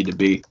where we need to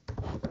be.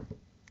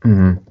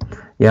 Mm-hmm.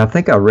 Yeah, I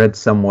think I read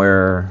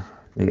somewhere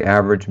the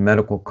average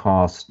medical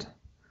cost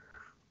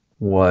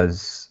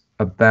was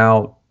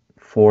about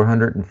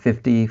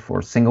 $450 for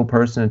a single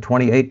person in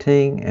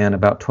 2018, and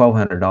about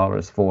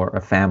 $1,200 for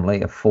a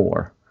family of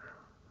 4.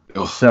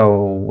 Ugh.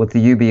 So with the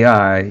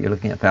UBI, you're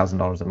looking at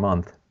 $1,000 a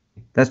month.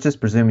 That's just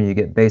presuming you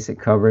get basic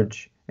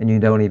coverage and you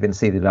don't even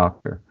see the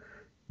doctor.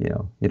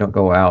 You don't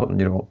go out and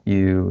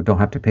you don't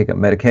have to pick up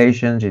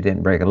medications. You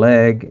didn't break a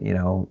leg. You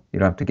don't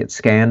have to get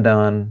scan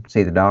done,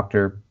 see the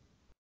doctor.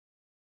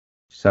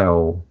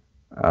 So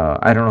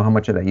I don't know how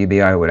much of that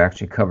UBI would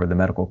actually cover the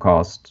medical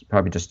costs.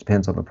 Probably just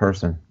depends on the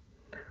person.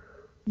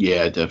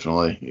 Yeah,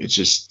 definitely. It's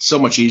just so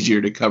much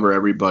easier to cover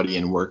everybody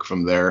and work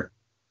from there.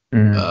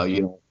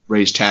 Mm-hmm.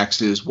 Raise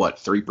taxes,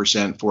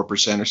 3%,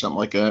 4% or something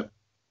like that?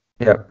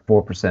 Yeah,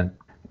 4%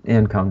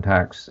 income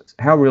tax.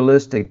 How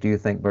realistic do you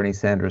think Bernie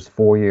Sanders'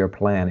 4-year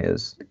plan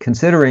is,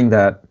 considering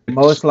that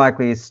most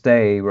likely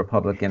stay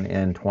Republican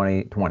in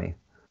 2020?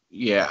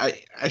 Yeah,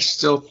 I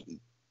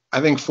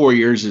think 4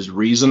 years is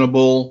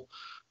reasonable.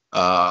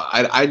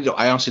 I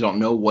honestly don't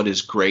know what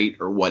is great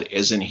or what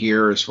isn't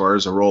here as far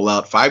as a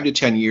rollout. 5 to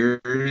 10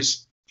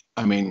 years,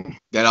 I mean,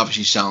 that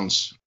obviously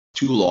sounds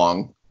too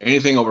long.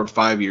 Anything over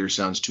 5 years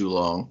sounds too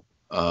long.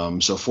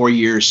 So 4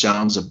 years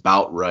sounds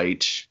about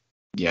right.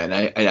 Yeah,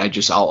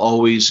 and I'll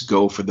always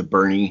go for the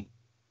Bernie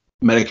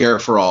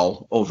Medicare for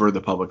All over the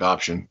public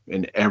option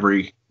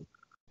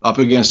up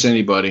against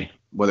anybody,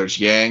 whether it's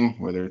Yang,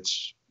 whether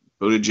it's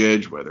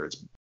Buttigieg, whether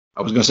it's,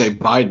 I was going to say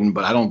Biden,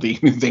 but I don't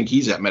even think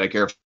he's at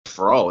Medicare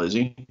for All, is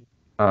he?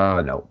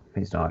 No,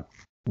 he's not.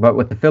 But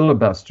with the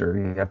filibuster,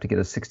 you have to get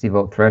a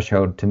 60-vote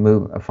threshold to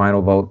move a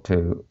final vote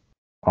to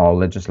all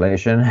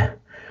legislation.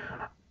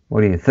 What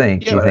do you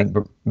think? Yeah, do you think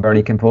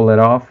Bernie can pull that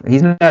off?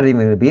 He's not even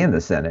going to be in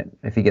the Senate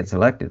if he gets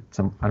elected.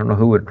 I don't know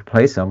who would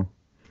replace him.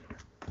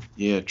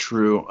 Yeah,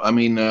 true. I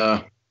mean,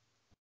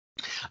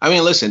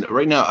 listen,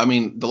 right now,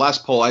 the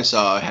last poll I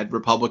saw had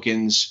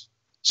Republicans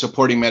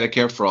supporting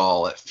Medicare for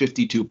All at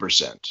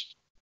 52%.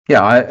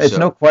 Yeah, it's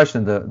no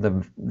question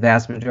the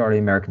vast majority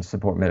of Americans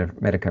support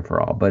Medicare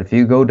for All. But if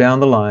you go down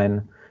the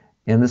line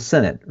in the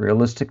Senate,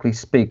 realistically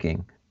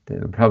speaking, The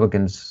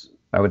Republicans,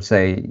 I would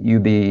say,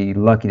 you'd be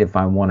lucky to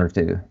find one or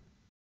two.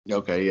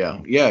 Okay,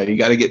 yeah. You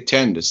got to get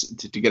 10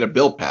 to get a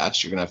bill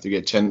passed. You're going to have to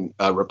get 10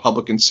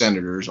 Republican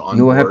senators on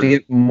You will board. have to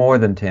get more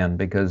than 10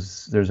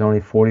 because there's only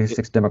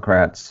 46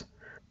 Democrats,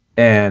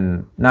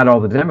 and not all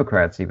the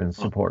Democrats even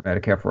support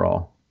Medicare for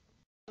All.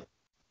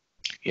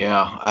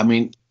 Yeah, I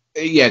mean,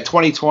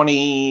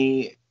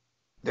 2020.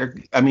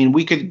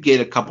 We could get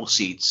a couple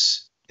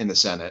seats in the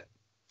Senate.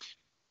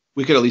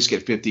 We could at least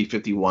get 50,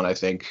 51, I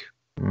think.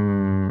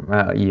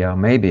 Yeah,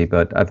 maybe,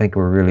 but I think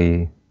we're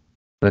really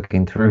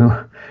looking through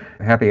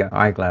happy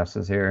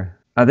eyeglasses here.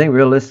 I think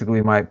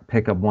realistically we might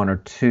pick up one or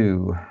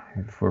two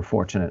if we're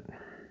fortunate,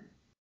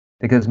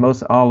 because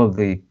most all of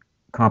the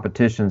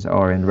competitions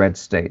are in red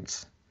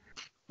states.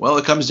 Well,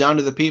 it comes down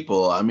to the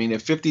people. I mean,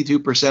 if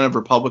 52% of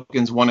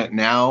Republicans want it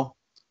now,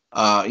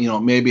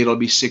 maybe it'll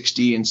be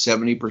 60 and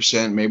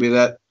 70%, maybe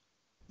that,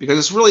 because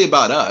it's really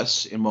about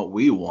us and what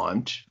we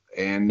want.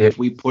 And if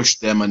we push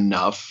them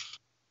enough,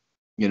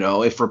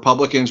 if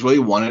Republicans really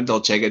want it, they'll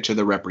take it to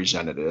the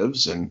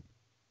representatives and,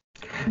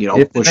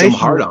 push them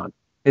hard on.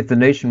 If the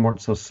nation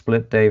weren't so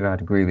split, Dave,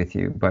 I'd agree with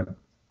you. But,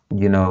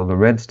 the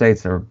red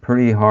states are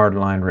pretty hard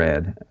line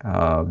red.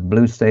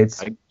 Blue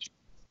states,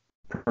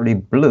 pretty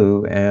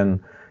blue. And,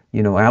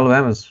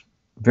 Alabama's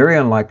very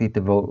unlikely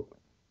to vote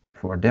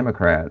for a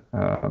Democrat.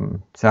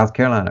 South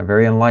Carolina,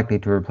 very unlikely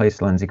to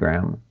replace Lindsey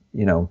Graham.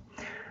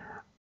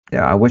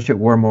 I wish it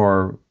were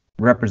more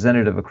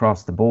representative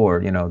across the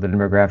board. The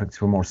demographics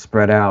were more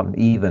spread out and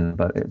even,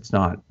 but it's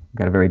not. We've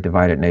got a very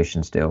divided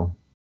nation still.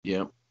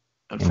 Yeah,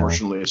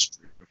 unfortunately, it's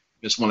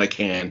just when I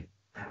can.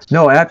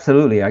 No,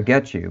 absolutely, I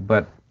get you,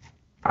 but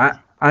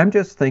I'm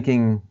just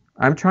thinking.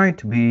 I'm trying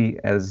to be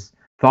as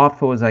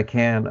thoughtful as I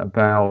can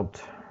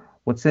about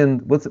what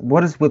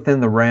is within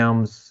the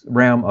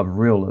realm of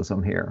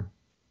realism here.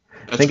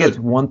 I think it's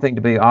one thing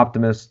to be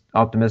optimistic,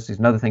 it's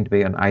another thing to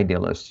be an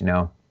idealist.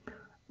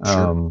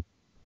 Sure.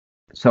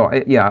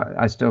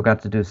 I still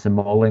got to do some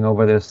mulling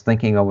over this,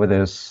 thinking over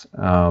this,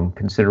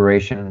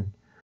 consideration,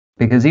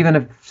 because even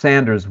if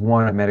Sanders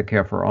wanted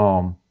Medicare for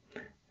All,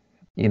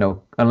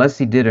 unless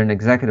he did an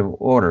executive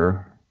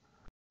order,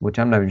 which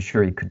I'm not even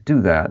sure he could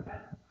do that.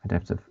 I'd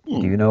have to.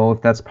 Do you know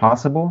if that's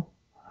possible?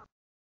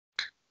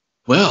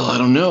 Well, I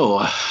don't know.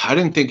 I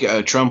didn't think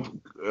Trump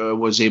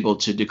was able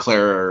to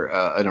declare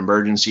an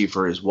emergency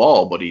for his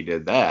wall, but he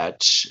did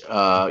that.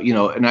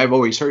 And I've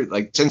always heard,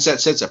 since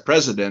that sets a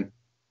precedent,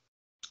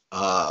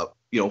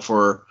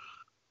 for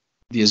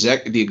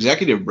the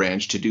executive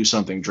branch to do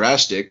something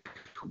drastic,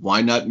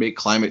 why not make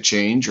climate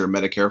change or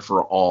Medicare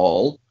for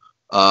All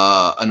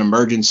an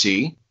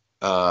emergency,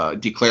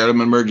 declare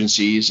them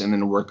emergencies, and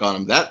then work on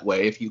them that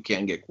way if you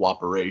can't get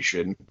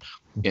cooperation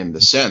in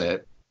the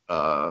Senate?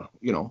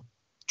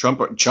 Trump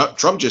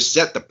just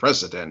set the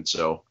precedent,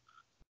 so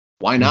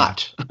why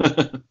not?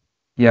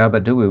 Yeah,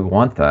 but do we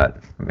want that?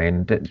 I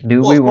mean,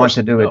 do we want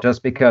to do it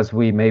just because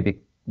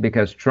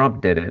because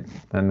Trump did it,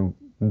 and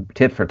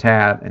tit for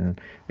tat?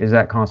 And is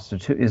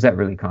that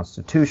really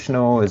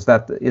constitutional? Is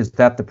that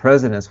the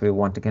presidents we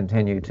want to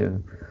continue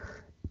to?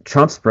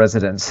 Trump's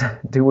presidents?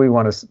 Do we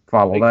want to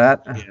follow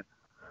that? Yeah.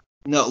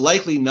 No,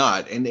 likely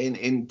not.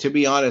 And to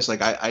be honest,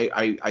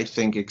 I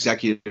think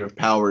executive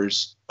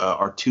powers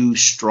are too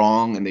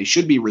strong, and they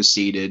should be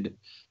receded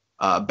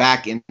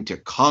back into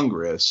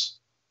Congress.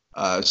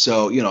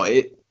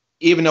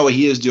 Even though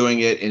he is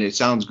doing it, and it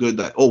sounds good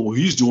that,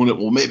 he's doing it,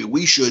 well, maybe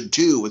we should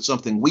too. It's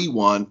something we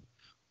want.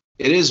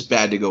 It is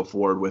bad to go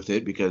forward with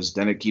it, because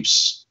then it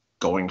keeps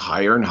going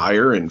higher and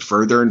higher and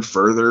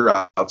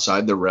further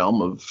outside the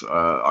realm of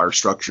our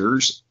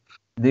structures.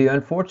 The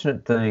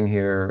unfortunate thing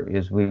here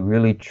is we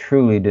really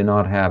truly do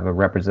not have a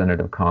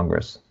representative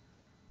Congress.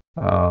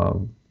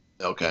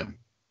 Okay.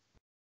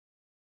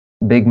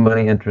 Big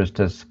money interest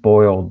has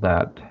spoiled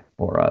that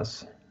for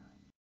us.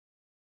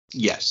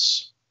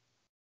 Yes.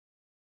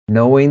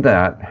 Knowing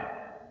that,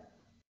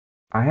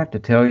 I have to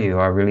tell you,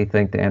 I really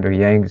think that Andrew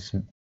Yang's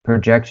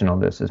projection on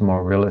this is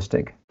more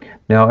realistic.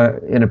 Now,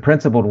 in a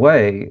principled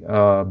way,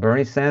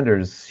 Bernie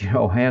Sanders,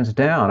 hands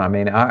down. I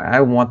mean,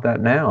 I want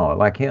that now,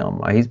 like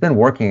him. He's been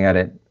working at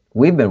it.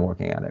 We've been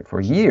working at it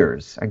for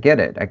years. I get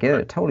it.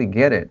 Totally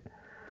get it.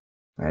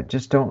 I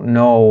just don't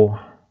know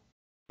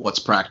what's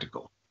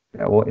practical.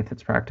 Yeah, well, if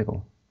it's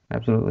practical,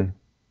 absolutely.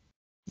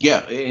 Yeah,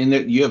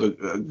 and you have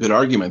a good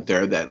argument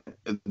there that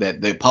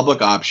the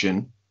public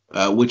option,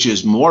 which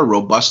is more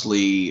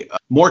robustly,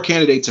 more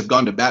candidates have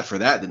gone to bat for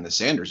that than the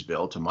Sanders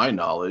bill, to my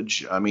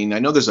knowledge. I mean, I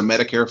know there's a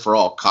Medicare for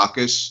All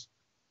caucus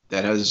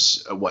that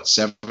has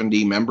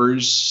 70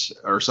 members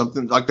or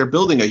something. They're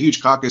building a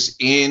huge caucus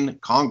in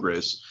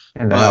Congress,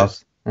 in the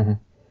House. Mm-hmm.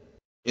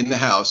 In the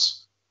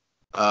House,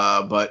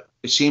 but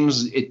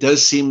it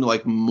does seem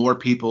like more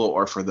people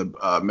are for the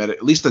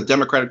at least the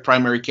Democratic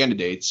primary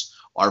candidates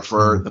are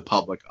for the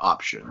public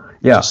option.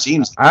 Yeah,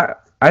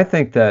 I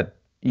think that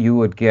you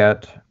would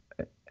get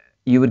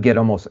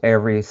almost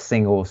every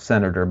single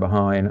senator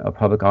behind a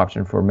public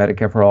option for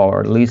Medicare for All, or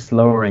at least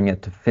lowering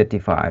it to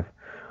 55.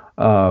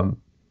 Yeah.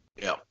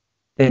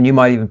 And you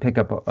might even pick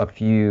up a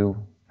few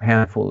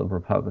handful of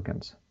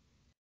Republicans.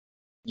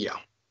 Yeah.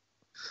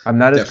 I'm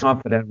not as Definitely.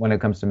 confident when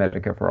it comes to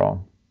Medicare for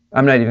All.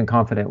 I'm not even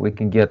confident we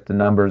can get the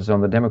numbers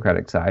on the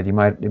Democratic side. You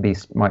might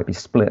be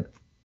split.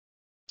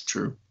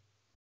 True.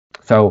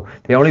 So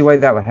the only way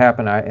that would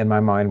happen, in my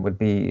mind, would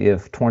be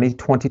if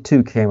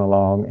 2022 came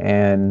along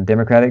and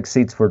Democratic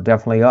seats were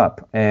definitely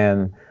up,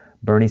 and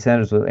Bernie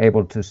Sanders was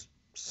able to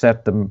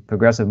set the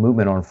progressive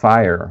movement on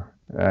fire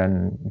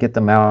and get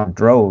them out in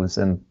droves,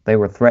 and they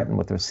were threatened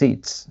with their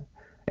seats.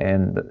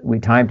 And we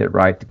timed it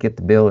right to get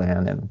the bill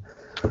in, and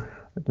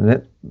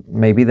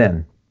maybe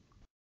then.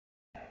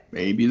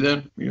 Maybe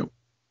then. Yep.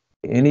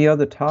 Any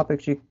other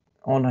topics you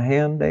on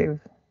hand, Dave?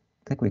 I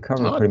think we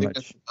covered No, I pretty think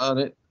much. that's about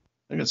it.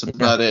 I think that's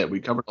about it. We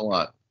covered a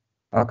lot.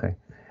 Okay.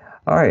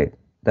 All right.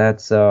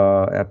 That's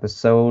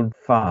episode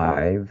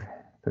 5,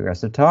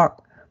 Progressive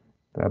Talk.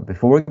 But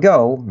before we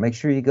go, make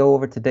sure you go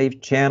over to Dave's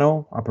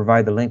channel. I'll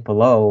provide the link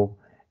below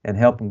and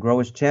help him grow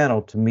his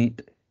channel to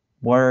meet,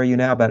 where are you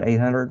now, about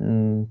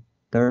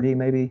 830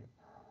 maybe?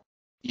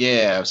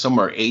 Yeah,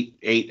 somewhere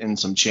eight and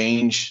some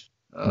change.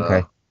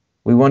 Okay.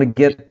 We want to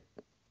get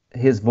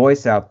his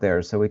voice out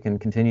there so we can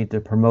continue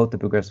to promote the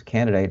progressive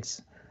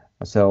candidates.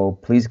 So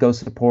please go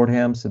support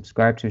him,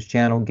 subscribe to his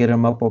channel, get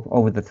him up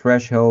over the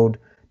threshold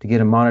to get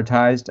him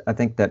monetized. I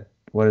think that,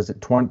 what is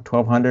it,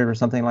 1,200 or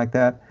something like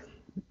that?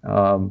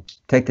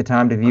 Take the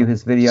time to view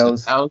his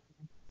videos.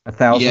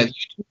 1,000. Yeah,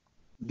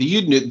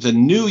 the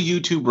new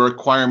YouTube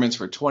requirements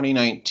for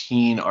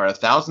 2019 are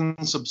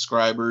 1,000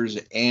 subscribers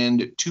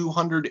and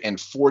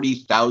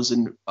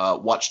 240,000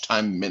 watch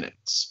time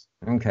minutes.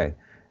 Okay,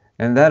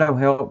 and that'll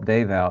help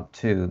Dave out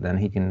too. Then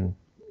he can,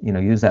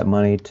 use that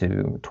money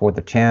toward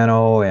the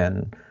channel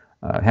and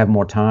have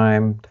more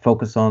time to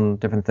focus on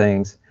different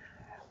things.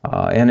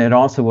 And it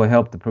also will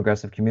help the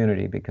progressive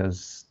community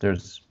because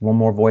there's one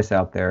more voice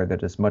out there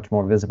that is much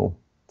more visible.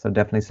 So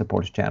definitely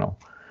support his channel.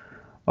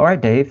 All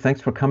right, Dave,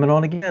 thanks for coming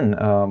on again.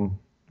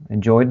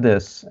 Enjoyed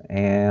this,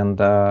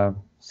 and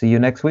see you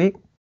next week.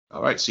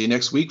 All right, see you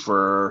next week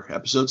for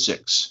episode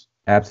 6.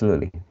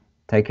 Absolutely.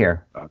 Take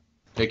care.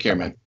 Take care,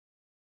 man.